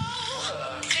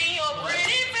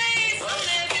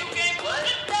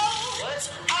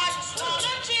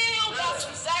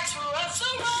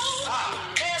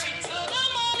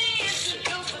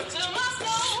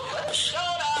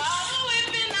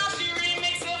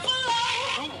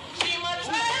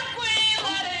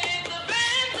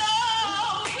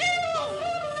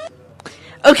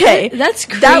 Okay, That's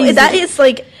crazy. That is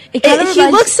like It kinda he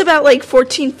reminds- looks about like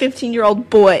 14, 15-year-old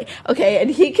boy. Okay,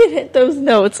 and he can hit those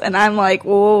notes, and I'm like,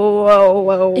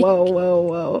 whoa.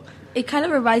 It kind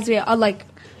of reminds me of like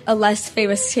a less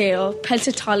famous tale,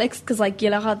 Pentatonics, because like you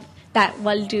know how that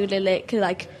one dude in it could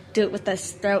like do it with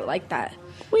his throat like that.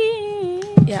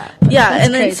 Yeah, that's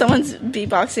and then crazy. someone's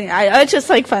beatboxing. I just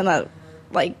like find that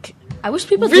like I wish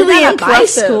people really did that at my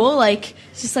impressive. school, like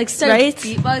just like start Right?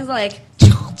 beatbox like.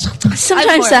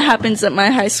 sometimes for that it. happens at my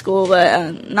high school,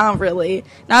 but not really,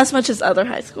 not as much as other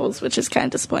high schools, which is kind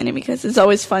of disappointing because it's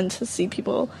always fun to see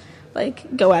people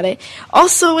like go at it.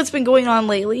 Also, what's been going on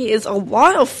lately is a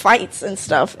lot of fights and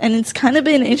stuff, and it's kind of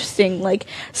been interesting. Like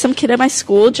some kid at my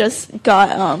school just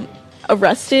got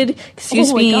arrested because he was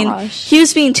Oh my being gosh. he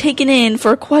was being taken in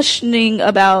for questioning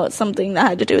about something that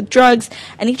had to do with drugs,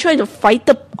 and he tried to fight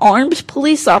the armed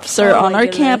police officer Oh on my our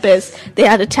goodness. campus. They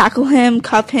had to tackle him,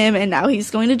 cuff him, and now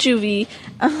he's going to juvie.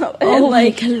 And Oh my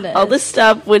like goodness. all this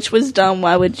stuff, which was dumb.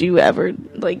 Why would you ever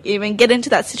like even get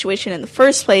into that situation in the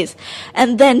first place,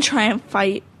 and then try and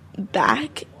fight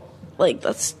back? Like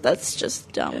that's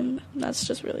just dumb. That's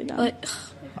just really dumb. Like,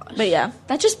 But yeah.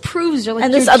 that just proves you're like.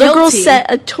 And this you're other girl guilty.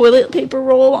 set a toilet paper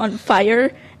roll on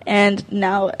fire, and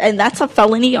that's a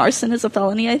felony. Arson is a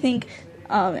felony, I think,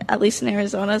 at least in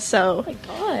Arizona. So,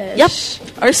 Gosh. yep,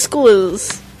 our school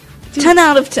is 10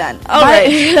 out of 10. All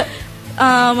right,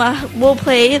 we'll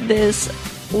play this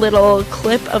little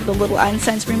clip of the Little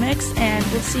Einsteins remix, and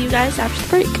we'll see you guys after the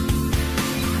break.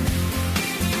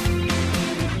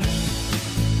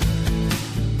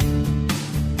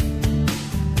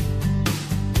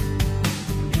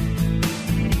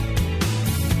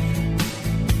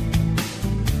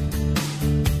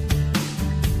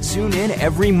 Tune in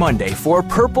every Monday for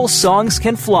Purple Songs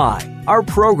Can Fly. Our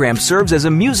program serves as a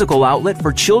musical outlet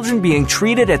for children being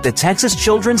treated at the Texas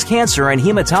Children's Cancer and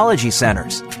Hematology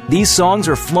Centers. These songs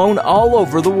are flown all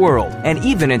over the world and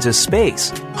even into space.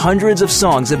 Hundreds of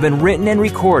songs have been written and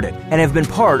recorded and have been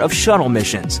part of shuttle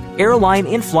missions, airline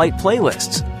in-flight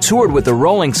playlists, toured with the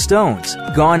Rolling Stones,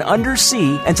 gone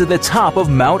undersea and to the top of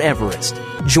Mount Everest.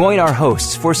 Join our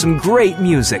hosts for some great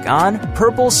music on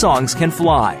Purple Songs Can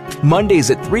Fly, Mondays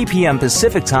at 3 p.m.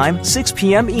 Pacific Time, 6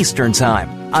 p.m. Eastern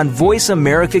Time, on Voice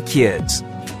America Kids.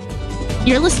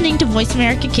 You're listening to Voice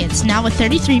America Kids, now with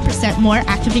 33% more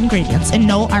active ingredients and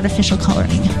no artificial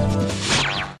coloring.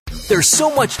 There's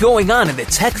so much going on in the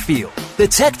tech field. The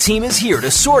tech team is here to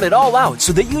sort it all out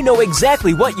so that you know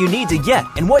exactly what you need to get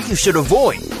and what you should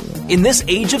avoid. In this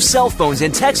age of cell phones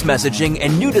and text messaging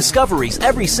and new discoveries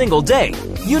every single day,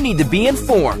 you need to be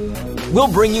informed.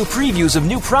 We'll bring you previews of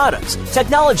new products,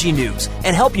 technology news,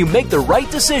 and help you make the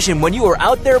right decision when you are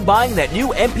out there buying that new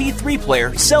MP3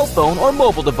 player, cell phone, or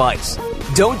mobile device.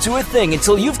 Don't do a thing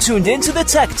until you've tuned into the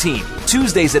Tech Team,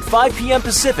 Tuesdays at 5 p.m.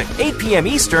 Pacific, 8 p.m.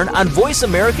 Eastern on Voice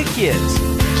America Kids.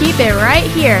 Keep it right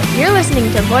here. You're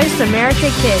listening to Voice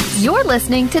America Kids. You're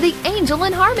listening to the Angel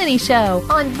and Harmony Show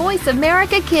on Voice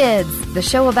America Kids, the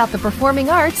show about the performing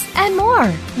arts and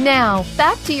more. Now,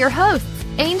 back to your hosts,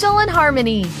 Angel and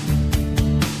Harmony.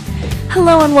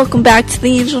 Hello and welcome back to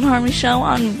the Angel and Harmony Show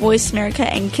on Voice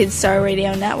America and Kidstar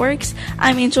Radio Networks.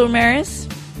 I'm Angel Ramirez.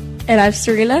 And I'm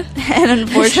Serena. And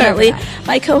unfortunately,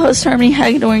 my co-host Harmony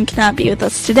Hagedorn cannot be with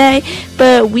us today,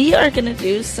 but we are going to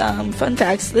do some fun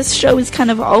facts. This show is kind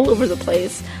of all over the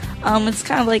place. It's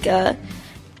kind of like a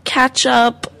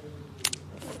catch-up,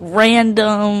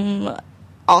 random,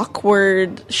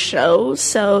 awkward show.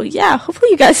 So, yeah, hopefully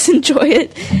you guys enjoy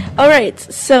it. All right,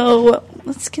 so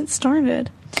let's get started.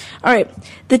 All right,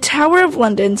 the Tower of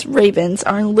London's ravens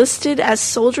are enlisted as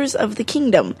soldiers of the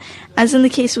kingdom. As in the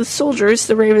case with soldiers,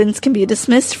 the ravens can be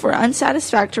dismissed for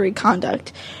unsatisfactory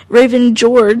conduct. Raven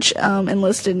George,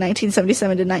 enlisted in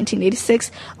 1977 to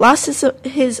 1986, lost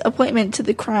his appointment to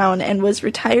the crown and was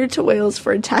retired to Wales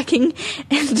for attacking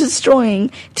and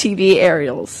destroying TV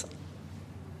aerials.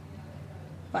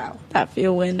 Wow, that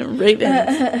feel when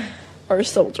ravens are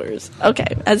soldiers.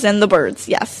 Okay, as in the birds,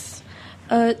 yes.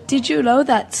 Did you know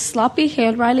that sloppy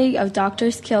handwriting of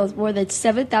doctors kills more than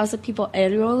 7,000 people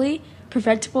annually?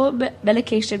 Preventable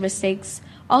medication mistakes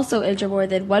also injure more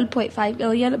than 1.5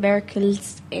 million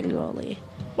Americans annually.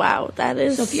 Wow, that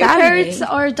is so if your parents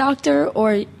are a doctor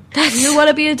or you want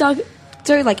to be a doctor,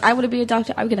 like I want to be a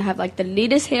doctor, I'm going to have like the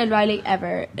neatest handwriting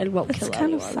ever and won't kill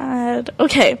anyone. It's kind of sad.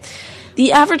 Okay.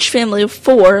 The average family of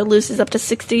 4 loses up to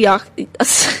 60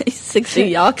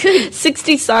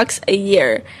 socks a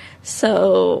year.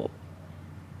 So,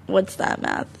 what's that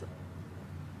math?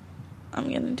 I'm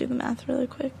going to do the math really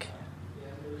quick.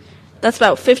 That's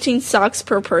about 15 socks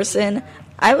per person.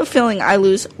 I have a feeling I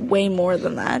lose way more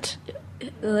than that.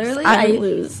 Literally,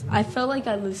 I feel like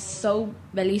I lose so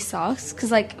many socks. Because,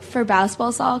 like, for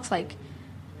basketball socks, like,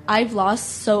 I've lost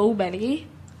so many.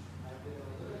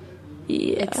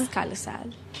 Yeah. It's kind of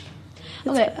sad.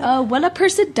 Okay, when a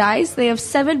person dies, they have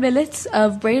 7 minutes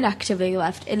of brain activity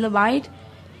left in the mind.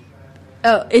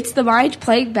 Oh, it's the mind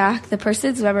playing back the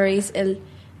person's memories in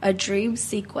a dream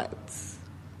sequence.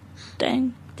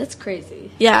 Dang. That's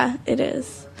crazy. Yeah, it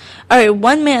is. All right,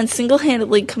 one man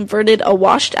single-handedly converted a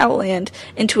washed-out land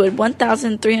into a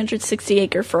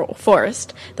 1,360-acre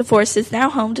forest. The forest is now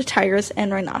home to tigers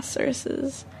and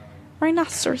rhinoceroses.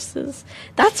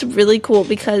 That's really cool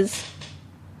because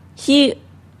he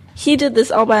did this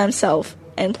all by himself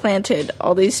and planted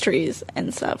all these trees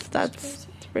and stuff. That's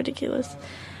ridiculous.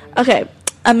 Okay,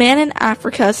 a man in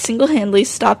Africa single-handedly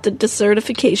stopped the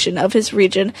desertification of his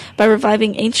region by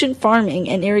reviving ancient farming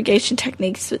and irrigation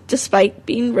techniques despite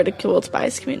being ridiculed by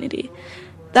his community.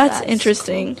 That's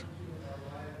interesting. Cool.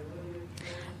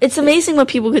 It's amazing what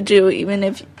people could do even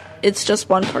if it's just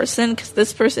one person, because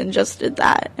this person just did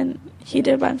that and he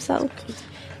did it by himself.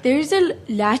 There's a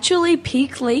naturally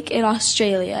peak lake in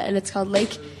Australia and it's called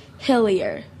Lake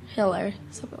Hiller,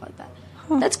 something like that.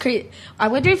 That's crazy. I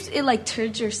wonder if it, like,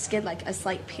 turns your skin, like, a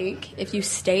slight pink if you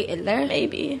stay in there.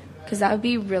 Maybe. Because that would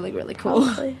be really, really cool.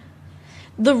 Probably.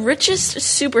 The richest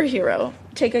superhero.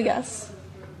 Take a guess.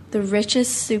 The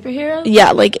richest superhero?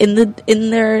 Yeah, like, in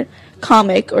their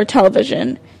comic or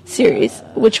television series.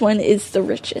 Which one is the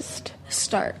richest?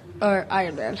 Stark. Or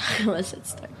Iron Man. Unless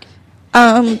it's Stark.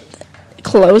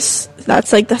 close.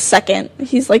 That's like the second.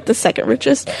 He's like the second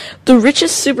richest. The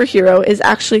richest superhero is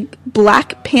actually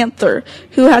Black Panther,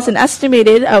 who has an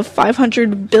estimated of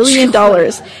 $500 billion,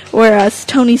 whereas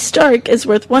Tony Stark is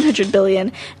worth $100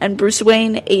 billion and Bruce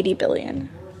Wayne $80 billion.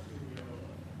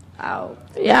 Wow.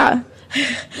 Yeah.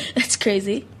 That's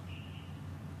crazy.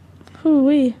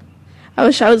 Hoo-wee. I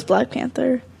wish I was Black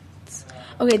Panther.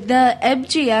 Okay, the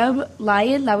MGM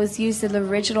lion that was used in the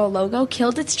original logo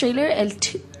killed its trainer and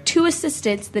two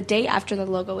assistants the day after the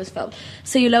logo was filmed.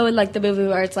 So you know in like the movie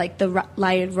where it's like the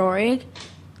lion roaring?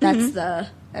 That's the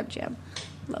MGM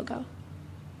logo.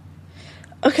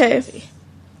 Okay.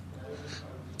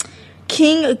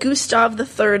 King Gustav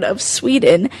III of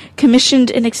Sweden commissioned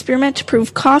an experiment to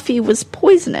prove coffee was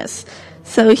poisonous.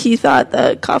 So he thought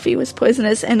that coffee was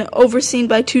poisonous, and overseen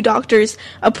by 2 doctors,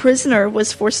 a prisoner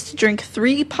was forced to drink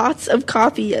 3 pots of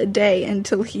coffee a day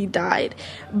until he died.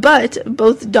 But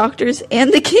both doctors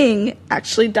and the king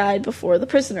actually died before the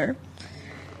prisoner.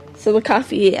 So the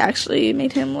coffee actually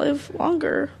made him live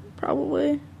longer,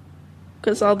 probably.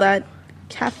 Because all that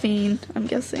caffeine, I'm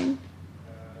guessing.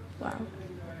 Wow.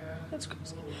 That's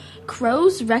crazy.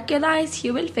 Crows recognize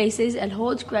human faces and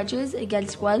hold grudges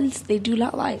against ones they do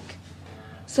not like.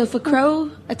 So if a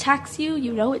crow attacks you,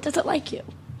 you know it doesn't like you.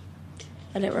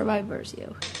 And it remembers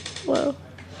you. Whoa.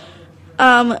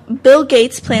 Bill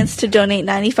Gates plans to donate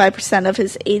 95% of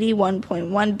his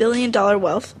 $81.1 billion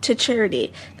wealth to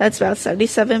charity. That's about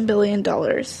 $77 billion.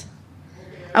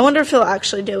 I wonder if he'll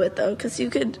actually do it, though, because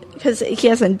he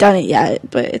hasn't done it yet,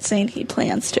 but it's saying he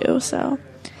plans to, so.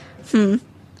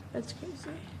 That's crazy.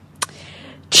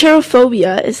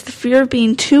 Cherophobia is the fear of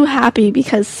being too happy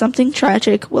because something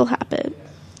tragic will happen.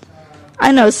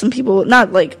 I know some people,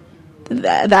 not like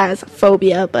that as a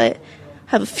phobia, but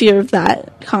have a fear of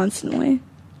that constantly.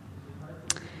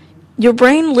 Your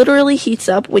brain literally heats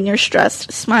up when you're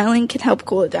stressed. Smiling can help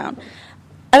cool it down.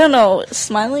 I don't know,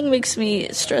 smiling makes me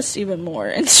stressed even more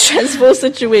in stressful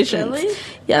situations. Really?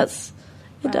 Yes,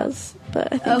 it does,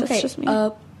 but I think that's just me.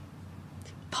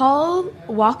 Paul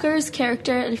Walker's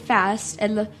character in Fast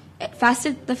and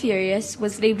the Furious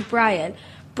was named Brian.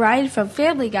 Brian from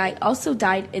Family Guy also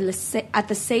died at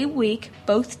the same week.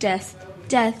 Both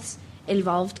deaths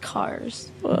involved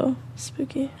cars. Whoa,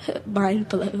 spooky. Mind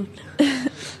blown.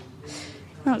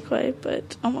 Not quite,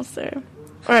 but almost there.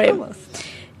 All right. Almost.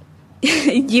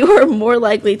 You are more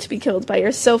likely to be killed by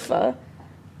your sofa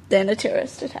than a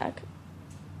terrorist attack.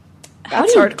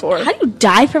 That's hardcore. How do you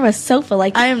die from a sofa?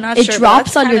 Like, I am not it sure. It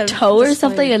drops on your toe or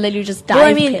something, and then you just die. Well,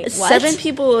 I mean, What? 7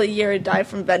 people a year die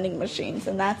from vending machines,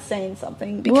 and that's saying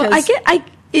something. Because Well,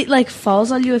 it like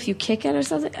falls on you if you kick it or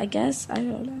something. I guess I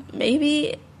don't know.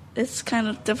 maybe it's kind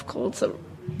of difficult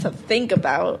to think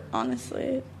about.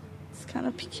 Honestly, it's kind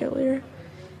of peculiar.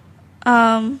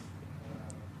 I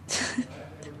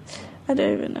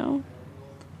don't even know.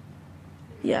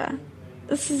 Yeah,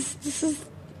 this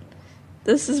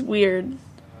is weird.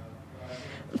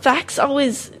 Facts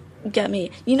always get me.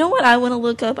 You know what I want to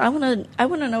look up? I want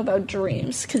to know about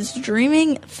dreams, because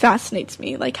dreaming fascinates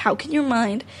me. Like, how can your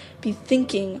mind be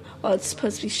thinking while it's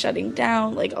supposed to be shutting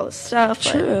down, like all this stuff?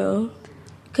 True.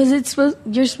 Because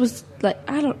you're supposed to, like,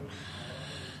 I don't.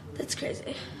 That's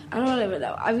crazy. I don't even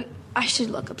know. I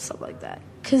should look up something like that.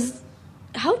 Because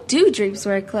how do dreams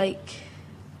work? Like,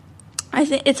 I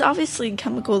think it's obviously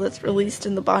chemical that's released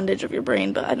in the bondage of your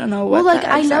brain, but I don't know what. well, like,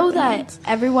 that I know exactly that means.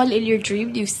 everyone in your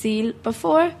dream you've seen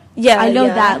before. Yeah, I know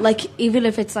yeah. that. Like, even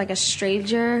if it's like a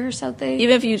stranger or something.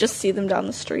 Even if you just see them down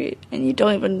the street and you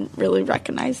don't even really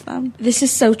recognize them. This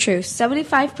is so true.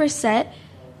 75%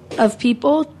 of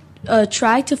people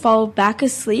try to fall back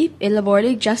asleep in the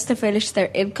morning just to finish their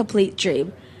incomplete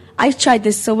dream. I've tried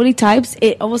this so many times,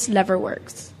 it almost never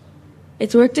works.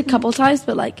 It's worked a couple times,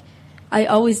 but, like, I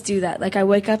always do that. Like, I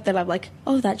wake up, then I'm like,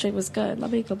 oh, that dream was good. Let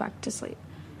me go back to sleep.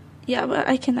 Yeah, but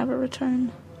I can never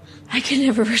return. I can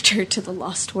never return to the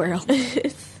lost world.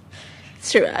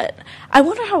 It's true. I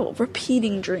wonder how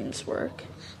repeating dreams work.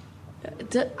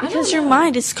 Because your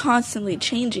mind is constantly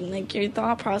changing. Like, your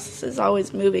thought process is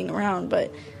always moving around.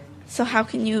 But, so how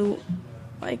can you,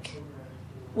 like...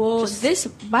 Well, this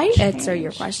might answer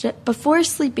your question. Before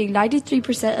sleeping,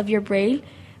 93% of your brain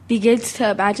begins to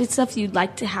imagine stuff you'd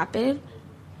like to happen.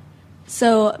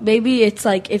 So maybe it's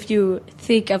like if you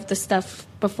think of the stuff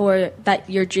before that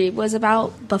your dream was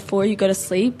about before you go to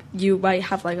sleep, you might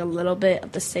have like a little bit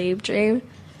of the same dream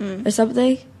or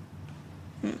something.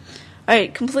 All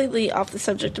right, completely off the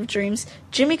subject of dreams,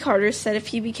 Jimmy Carter said if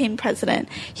he became president,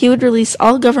 he would release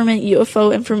all government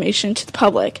UFO information to the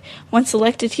public. Once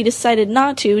elected, he decided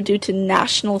not to due to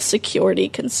national security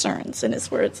concerns, in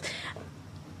his words.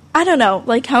 I don't know,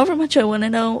 like, however much I want to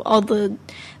know all the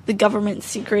government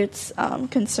secrets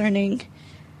concerning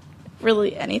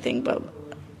really anything, but,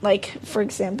 like, for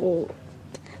example,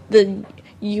 the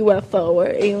UFO or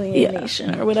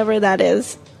alienation or whatever that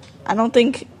is, I don't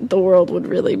think the world would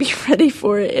really be ready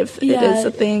for it if it is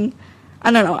a thing.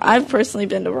 I don't know. I've personally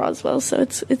been to Roswell, so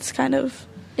it's kind of...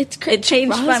 It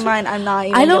changed my mind. I'm not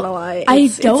even going to lie. I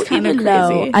don't even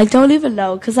know. I don't even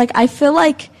know. Because, like, I feel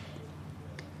like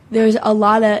there's a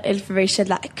lot of information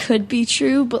that could be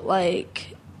true, but,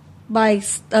 like, my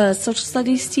social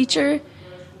studies teacher,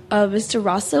 Mr.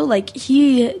 Rosso, like,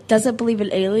 he doesn't believe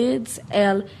in aliens,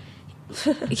 and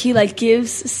he, like,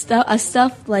 gives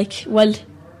stuff, like, one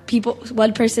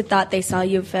person thought they saw a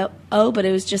UFO, but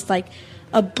it was just, like,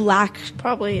 a black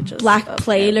plane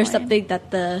or something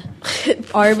that the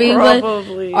army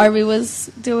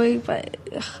was doing, but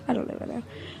I don't even know.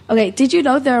 Okay, did you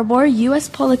know there are more U.S.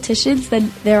 politicians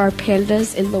than there are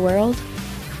pandas in the world?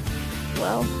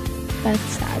 Well, that's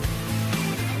sad.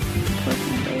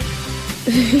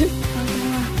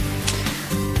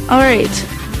 All right.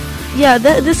 Yeah,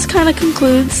 this kind of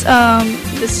concludes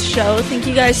this show. Thank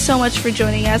you guys so much for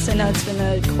joining us. I know it's been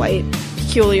a quite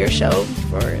peculiar show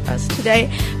for us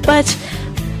today, but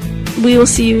we will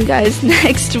see you guys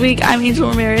next week. I'm Angel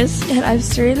Ramirez. And I'm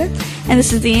Serena. And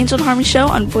this is the Angel and Harmony Show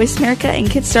on Voice America and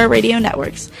Kidstar Radio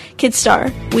Networks.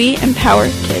 Kidstar, we empower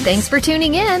kids. Thanks for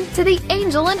tuning in to the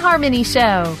Angel and Harmony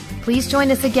Show. Please join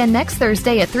us again next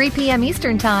Thursday at 3 p.m.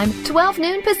 Eastern Time, 12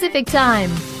 noon Pacific Time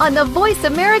on the Voice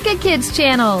America Kids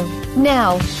channel.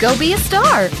 Now, go be a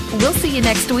star. We'll see you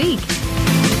next week.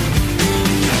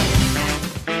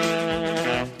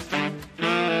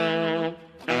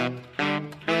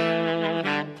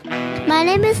 My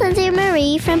name is Lindsay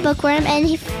Marie from Bookworm,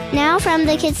 and now from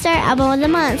the Kidstar Album of the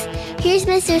Month. Here's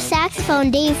Mr. Saxophone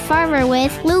Dave Farver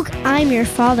with Luke, I'm Your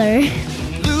Father.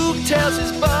 Luke tells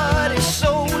his buddy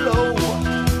Solo,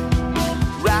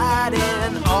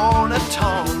 riding on a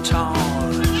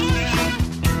tauntaun,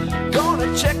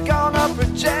 gonna check on a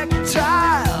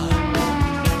projectile,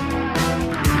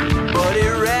 but he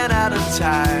ran out of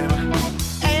time,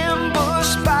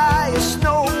 ambushed by a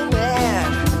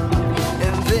snowman,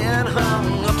 and then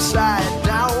hung upside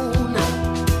down,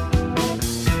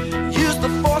 used the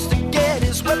force to get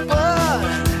his weapon,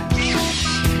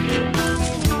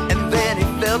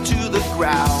 to the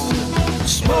ground,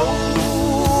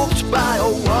 smoked by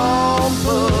a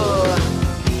womper.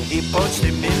 He punched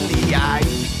him in the eye.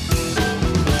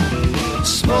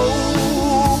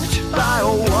 Smoked by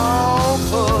a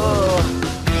womper.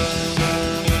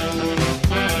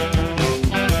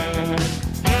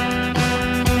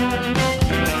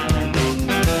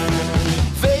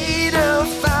 Vader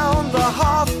found the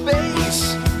Hoth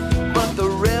base, but the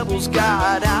rebels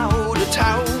got out of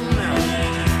town.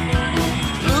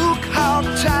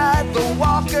 Tied the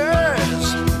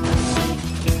walkers,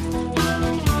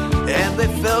 and they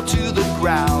fell to the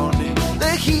ground.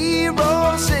 The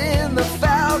heroes in the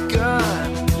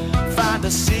Falcon find a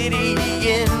city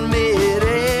in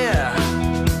midair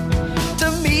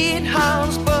to meet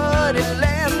Han's buddy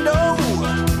Lando,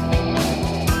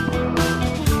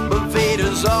 but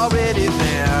Vader's already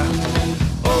there.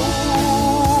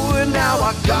 Oh, now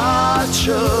I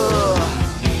gotcha,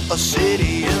 a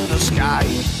city in the sky.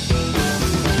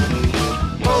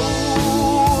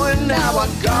 Oh, and now I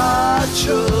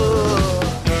gotcha.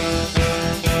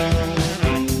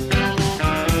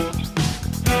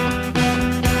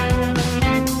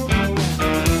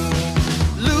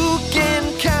 Luke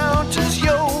encounters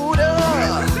Yoda,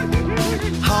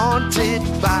 haunted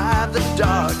by the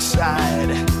dark side.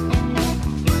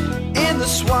 In the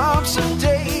swamps of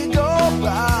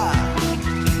Dagobah,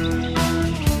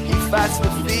 he fights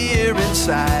the fear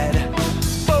inside.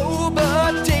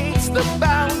 The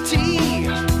bounty,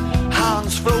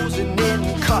 Han's frozen in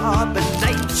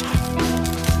carbonite.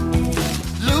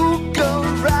 Luke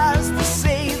arrives to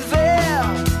save them.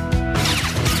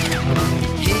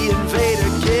 He and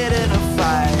Vader get in a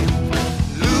fight.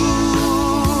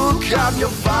 Luke, I'm your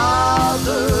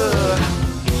father.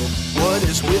 What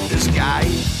is with this guy?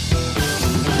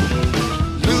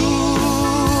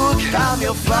 Luke, I'm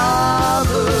your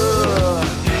father.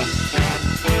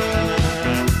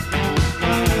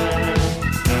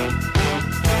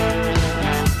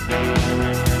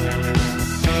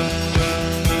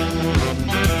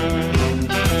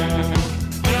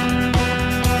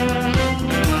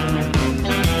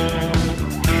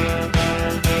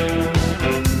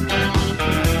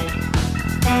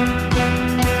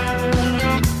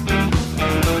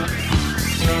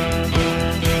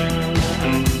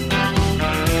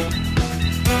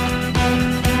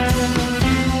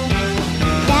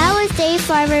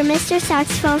 Farver, Mr.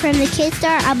 Saxophone from the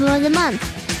Kidstar Album of the Month.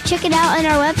 Check it out on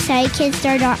our website,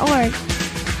 kidstar.org.